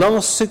 In the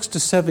last 6 to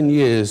 7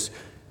 years,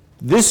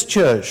 this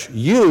church,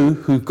 you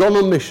who've gone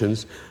on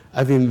missions,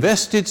 have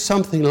invested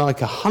something like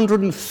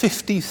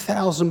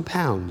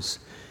 £150,000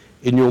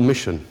 in your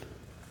mission.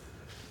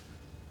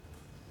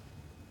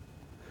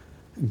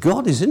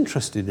 God is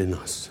interested in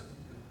us.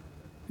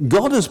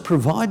 God has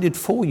provided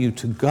for you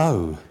to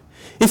go.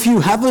 If you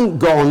haven't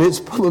gone, it's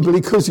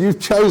probably because you've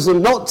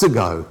chosen not to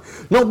go.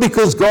 Not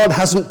because God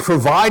hasn't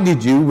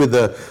provided you with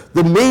the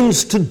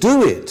means to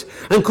do it.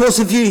 And of course,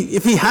 if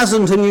he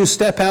hasn't and you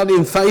step out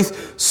in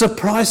faith,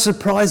 surprise,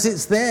 surprise,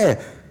 it's there.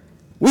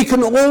 We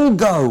can all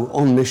go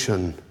on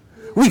mission.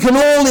 We can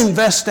all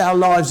invest our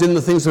lives in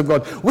the things of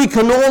God. We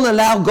can all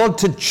allow God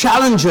to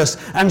challenge us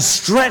and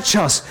stretch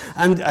us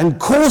and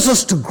cause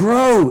us to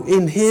grow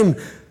in him.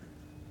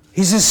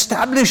 He's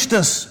established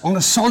us on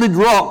a solid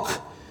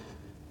rock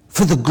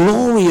for the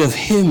glory of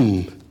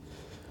him.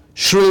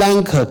 Sri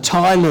Lanka,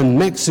 Thailand,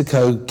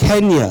 Mexico,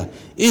 Kenya,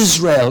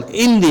 Israel,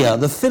 India,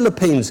 the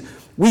Philippines.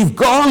 We've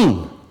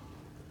gone.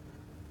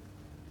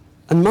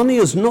 And money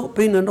has not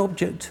been an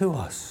object to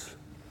us.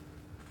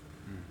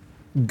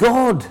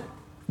 God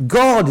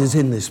is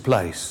in this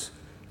place.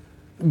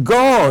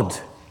 God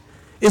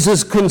is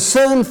as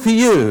concerned for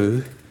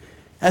you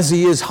as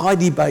he is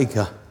Heidi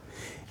Baker.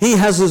 He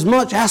has as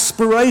much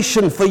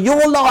aspiration for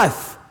your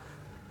life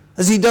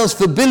as he does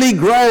for Billy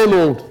Graham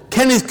or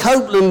Kenneth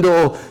Copeland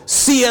or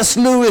C.S.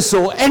 Lewis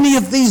or any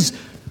of these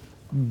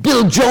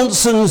Bill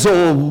Johnsons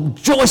or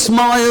Joyce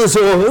Myers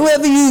or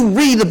whoever you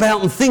read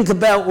about and think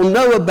about or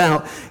know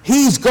about.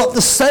 He's got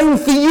the same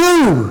for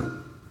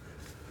you.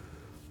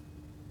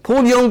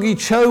 Paul Yonggi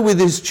Cho, with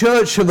his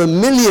church of 1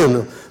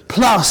 million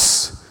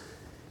plus,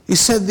 he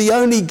said, the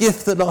only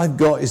gift that I've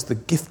got is the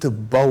gift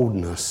of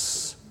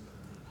boldness.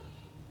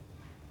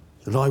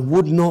 That I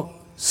would not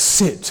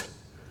sit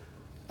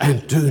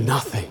and do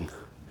nothing.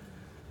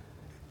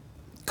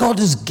 God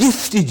has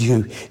gifted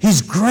you.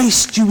 He's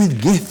graced you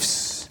with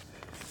gifts.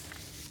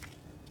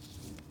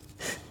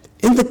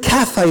 In the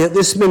cafe at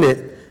this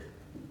minute,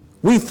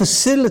 we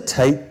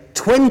facilitate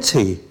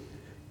 20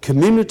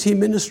 community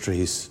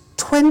ministries.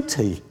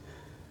 20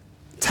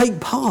 take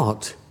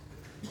part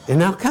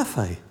in our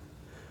cafe,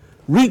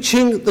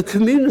 reaching the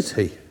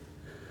community.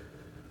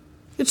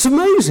 It's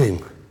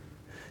amazing.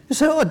 You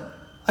say, oh,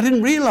 I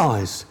didn't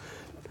realize.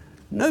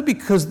 No,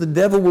 because the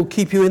devil will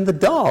keep you in the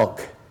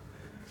dark.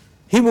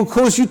 He will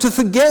cause you to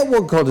forget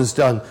what God has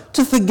done,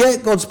 to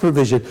forget God's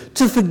provision,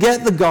 to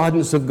forget the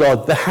guidance of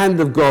God, the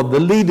hand of God, the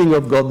leading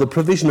of God, the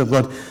provision of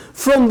God.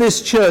 From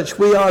this church,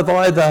 we have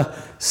either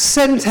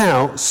sent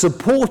out,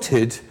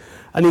 supported,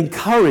 and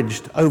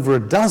encouraged over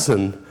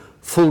 12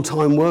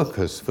 full-time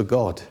workers for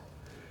God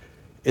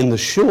in the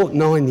short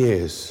 9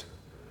 years.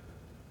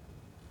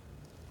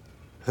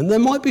 And there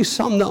might be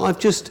some that I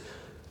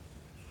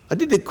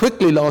did it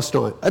quickly last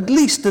night, at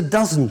least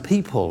 12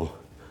 people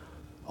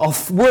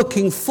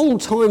working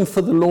full-time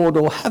for the Lord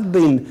or have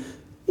been,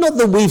 not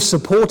that we've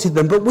supported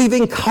them, but we've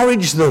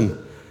encouraged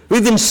them.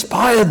 We've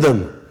inspired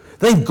them.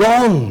 They've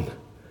gone.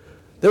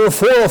 There are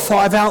 4 or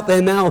 5 out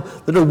there now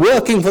that are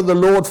working for the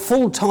Lord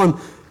full-time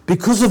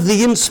because of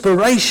the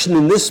inspiration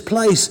in this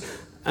place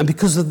and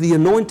because of the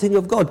anointing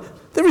of God.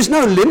 There is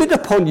no limit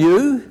upon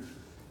you.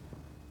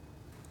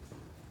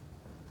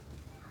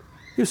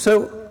 You say,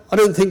 I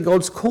don't think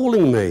God's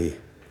calling me.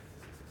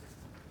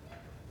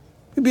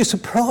 You'd be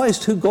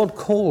surprised who God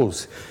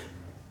calls.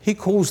 He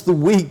calls the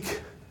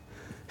weak.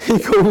 He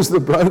calls the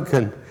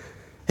broken.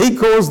 He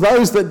calls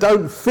those that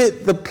don't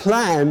fit the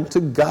plan to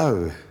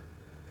go.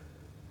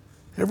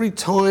 Every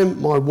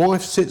time my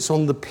wife sits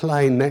on the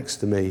plane next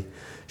to me,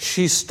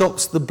 she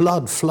stops the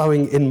blood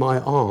flowing in my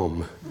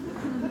arm.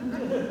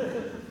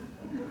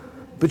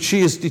 But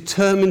she is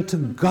determined to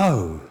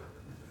go.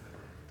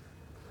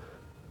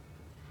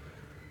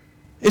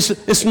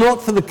 It's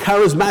not for the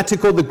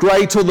charismatic or the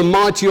great or the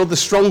mighty or the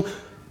strong.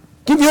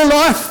 Give your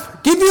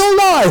life. Give your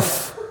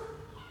life.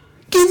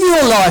 Give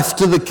your life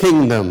to the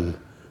kingdom.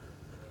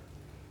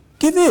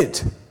 Give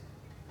it.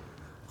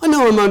 I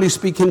know I'm only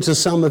speaking to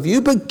some of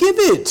you, but give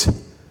it.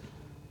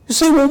 You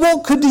say, well,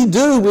 what could he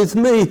do with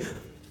me?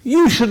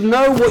 You should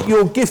know what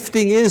your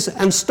gifting is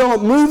and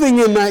start moving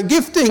in that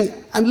gifting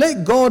and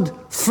let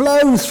God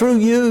flow through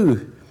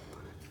you.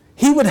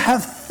 He would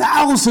have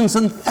thousands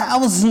and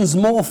thousands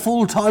more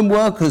full-time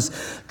workers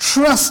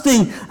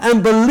trusting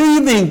and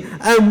believing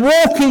and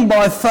walking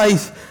by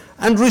faith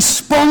and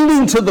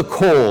responding to the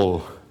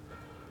call.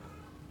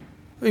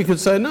 You could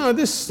say, no,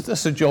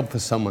 that's a job for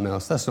someone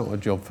else. That's not a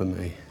job for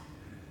me.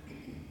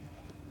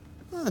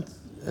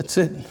 That's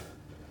it.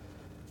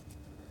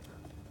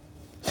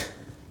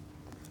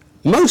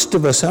 Most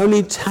of us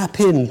only tap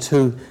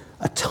into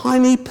a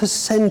tiny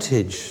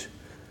percentage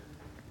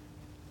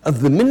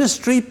of the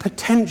ministry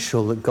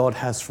potential that God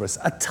has for us.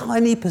 A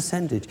tiny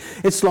percentage.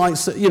 It's like,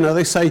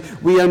 they say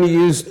we only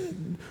use,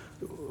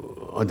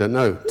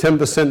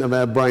 10% of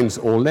our brains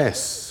or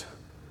less.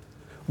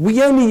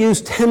 We only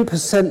use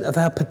 10% of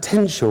our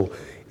potential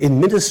in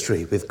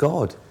ministry with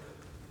God.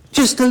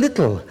 Just a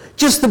little.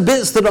 Just the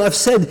bits that I've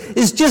said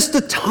is just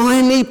a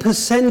tiny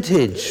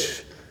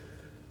percentage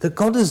that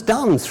God has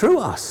done through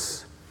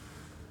us.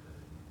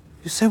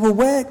 You say, well,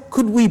 where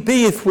could we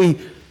be if we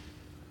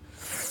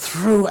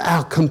threw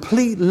our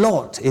complete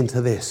lot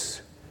into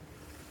this?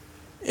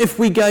 If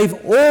we gave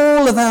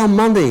all of our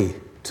money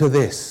to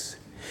this?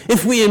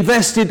 If we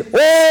invested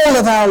all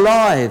of our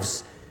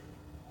lives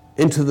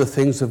into the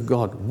things of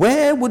God?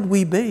 Where would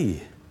we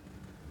be?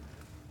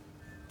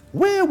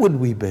 Where would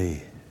we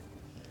be?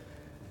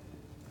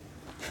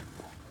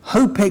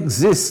 Hope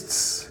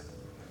exists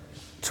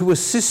to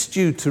assist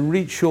you to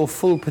reach your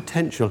full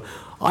potential.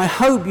 I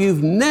hope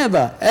you've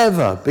never,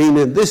 ever been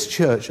in this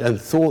church and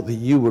thought that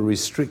you were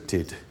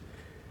restricted.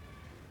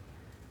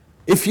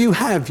 If you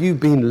have, you've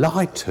been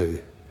lied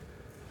to.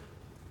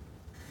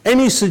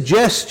 Any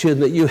suggestion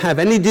that you have,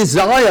 any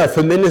desire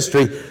for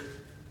ministry,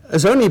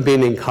 has only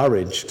been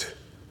encouraged.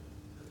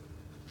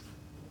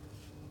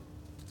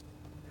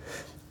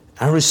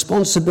 Our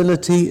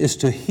responsibility is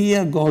to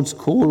hear God's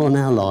call on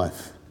our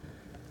life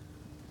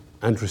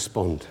and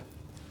respond.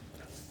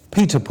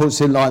 Peter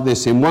puts it like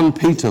this in 1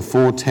 Peter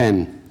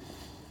 4:10.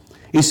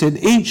 He said,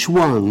 each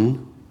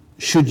one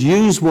should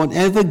use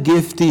whatever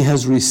gift he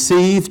has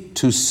received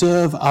to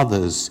serve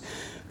others,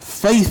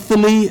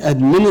 faithfully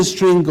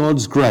administering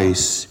God's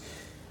grace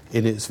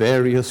in its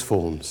various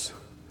forms.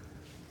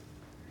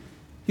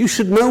 You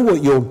should know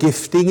what your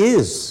gifting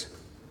is,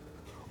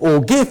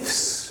 or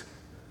gifts,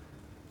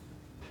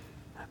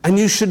 and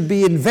you should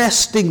be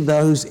investing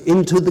those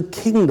into the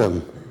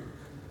kingdom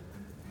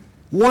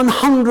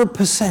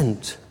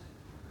 100%,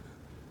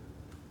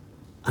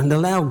 and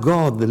allow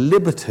God the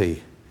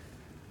liberty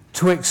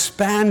to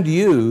expand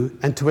you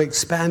and to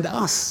expand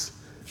us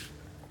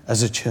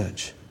as a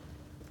church.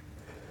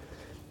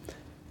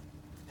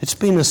 It's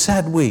been a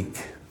sad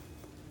week.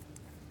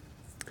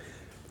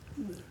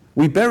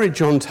 We buried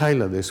John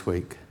Taylor this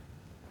week.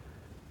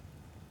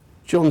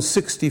 John's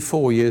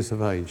 64 years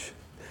of age.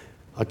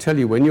 I tell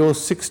you, when you're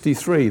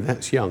 63,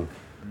 that's young.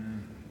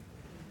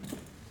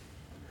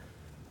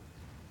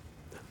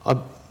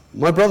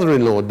 My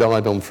brother-in-law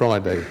died on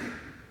Friday.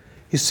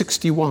 He's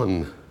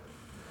 61.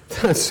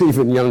 That's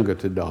even younger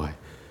to die.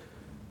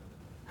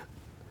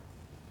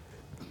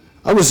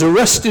 I was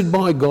arrested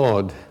by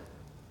God.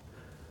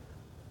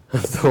 I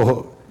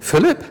thought,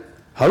 Philip,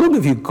 how long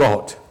have you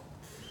got?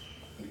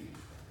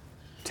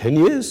 10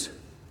 years?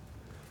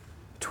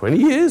 20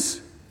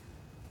 years?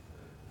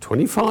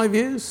 25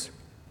 years?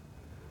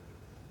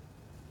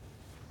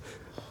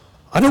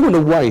 I don't want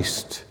to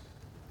waste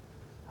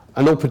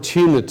an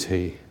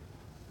opportunity.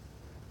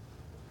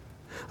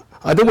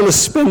 I don't want to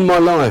spend my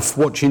life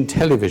watching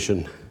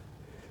television.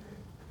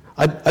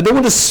 I don't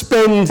want to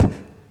spend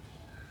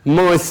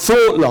my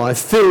thought life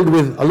filled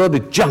with a lot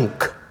of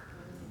junk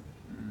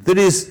that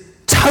is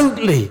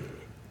totally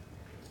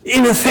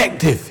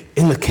ineffective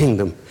in the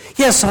kingdom.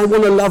 Yes, I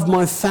want to love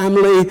my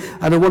family,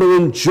 and I want to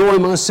enjoy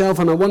myself,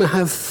 and I want to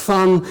have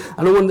fun,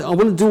 and I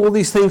want to do all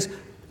these things.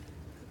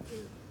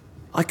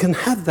 I can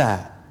have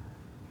that.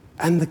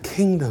 And the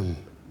kingdom.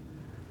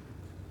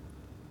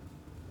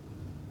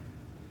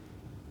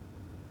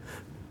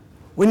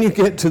 When you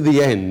get to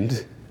the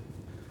end,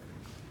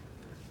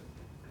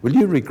 will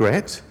you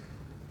regret?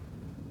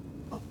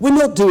 We're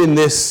not doing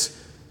this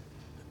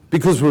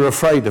because we're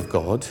afraid of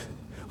God.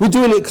 We're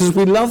doing it because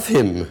we love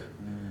him.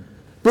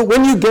 But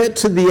when you get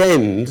to the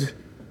end,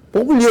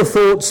 what will your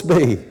thoughts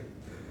be?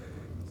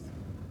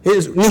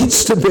 It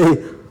needs to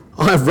be,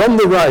 I have run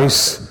the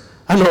race,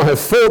 and I have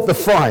fought the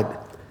fight,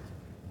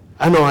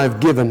 and I have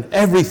given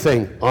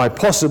everything I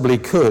possibly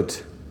could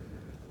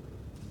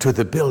to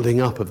the building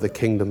up of the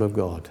kingdom of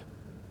God.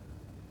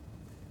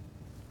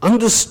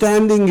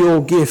 Understanding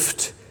your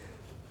gift,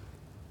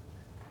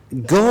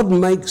 God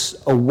makes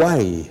a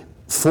way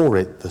for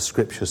it, the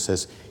scripture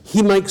says.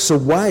 He makes a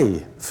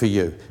way for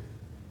you.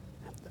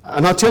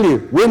 And I tell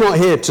you, we're not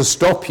here to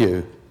stop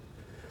you.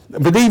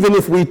 But even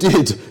if we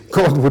did,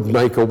 God would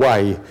make a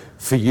way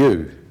for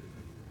you.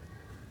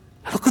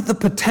 Look at the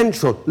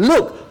potential.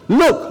 Look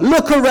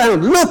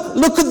around.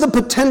 Look at the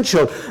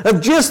potential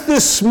of just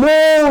this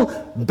small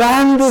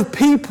band of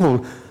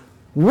people.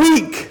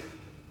 Weak,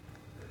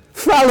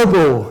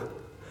 fallible,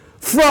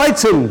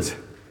 frightened,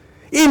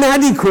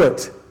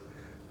 inadequate.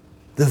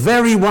 The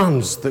very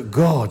ones that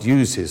God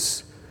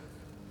uses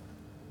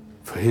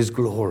for his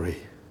glory.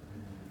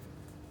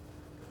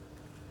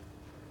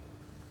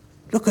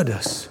 Look at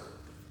us.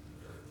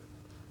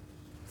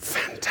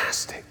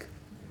 Fantastic.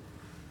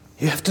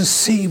 You have to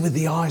see with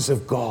the eyes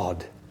of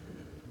God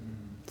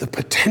the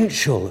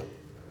potential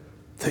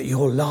that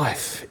your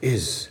life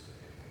is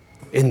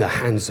in the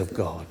hands of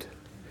God.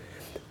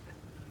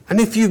 And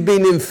if you've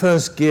been in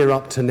first gear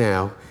up to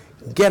now,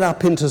 get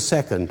up into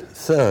second,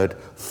 third,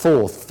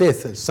 fourth,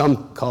 fifth.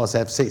 Some cars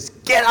have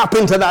sixth. Get up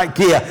into that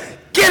gear.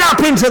 Get up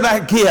into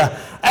that gear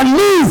and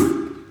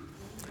move.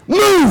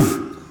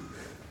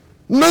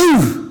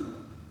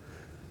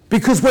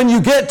 Because when you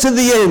get to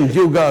the end,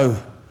 you'll go,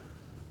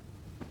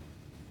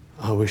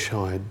 I wish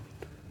I'd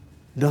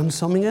done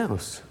something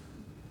else.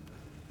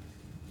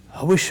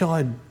 I wish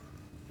I'd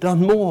done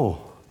more.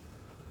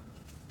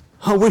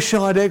 I wish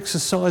I'd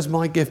exercised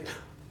my gift.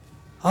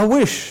 I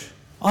wish.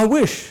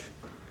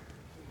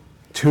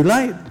 Too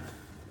late.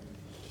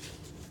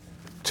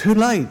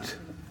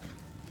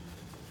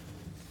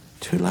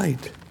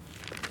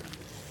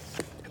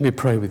 Let me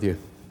pray with you.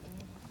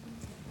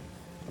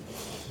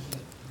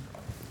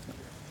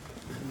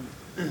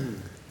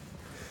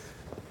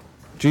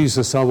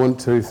 Jesus, I want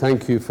to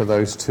thank you for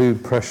those two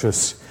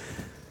precious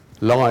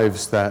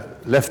lives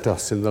that left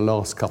us in the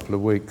last couple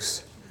of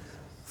weeks.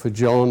 For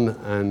John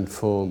and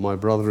for my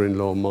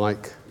brother-in-law,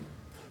 Mike.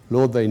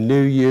 Lord, they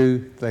knew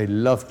you, they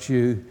loved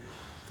you,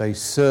 they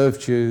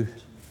served you.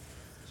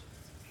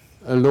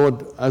 And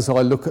Lord, as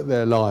I look at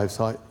their lives,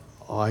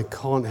 I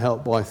can't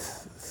help by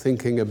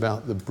thinking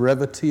about the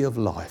brevity of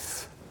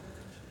life.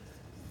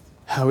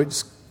 How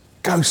it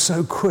goes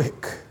so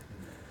quick.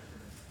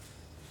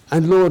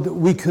 And Lord,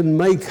 we can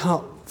make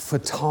up for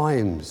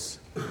times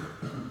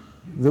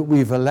that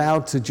we've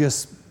allowed to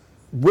just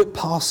whip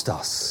past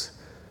us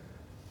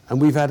and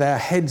we've had our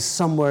heads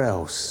somewhere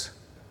else.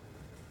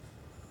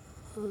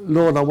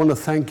 Lord, I want to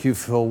thank you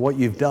for what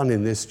you've done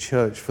in this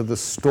church, for the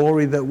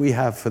story that we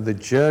have, for the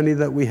journey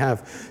that we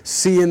have,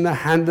 seeing the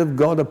hand of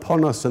God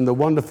upon us and the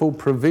wonderful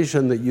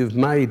provision that you've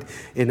made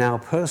in our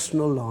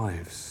personal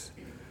lives.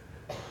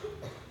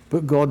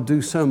 But God,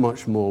 do so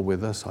much more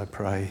with us, I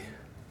pray.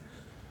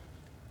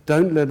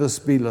 Don't let us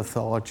be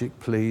lethargic,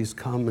 please.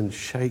 Come and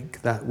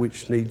shake that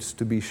which needs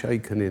to be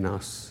shaken in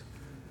us.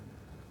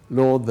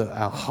 Lord, that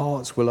our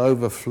hearts will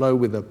overflow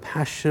with a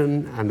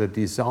passion and a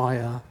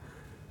desire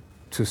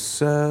to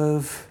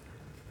serve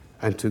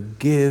and to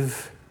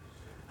give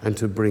and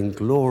to bring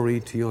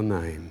glory to your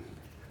name.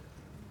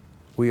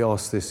 We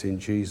ask this in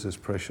Jesus'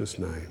 precious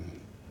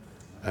name.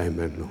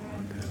 Amen, Lord.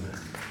 Amen.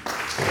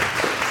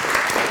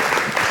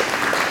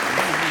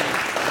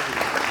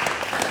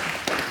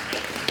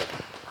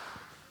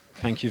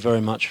 Thank you very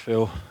much,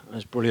 Phil.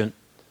 That's brilliant.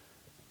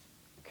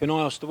 Can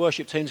I ask the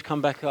worship team to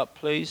come back up,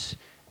 please?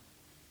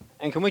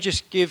 And can we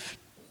just give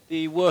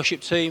the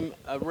worship team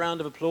a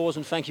round of applause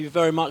and thank you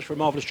very much for a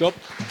marvellous job.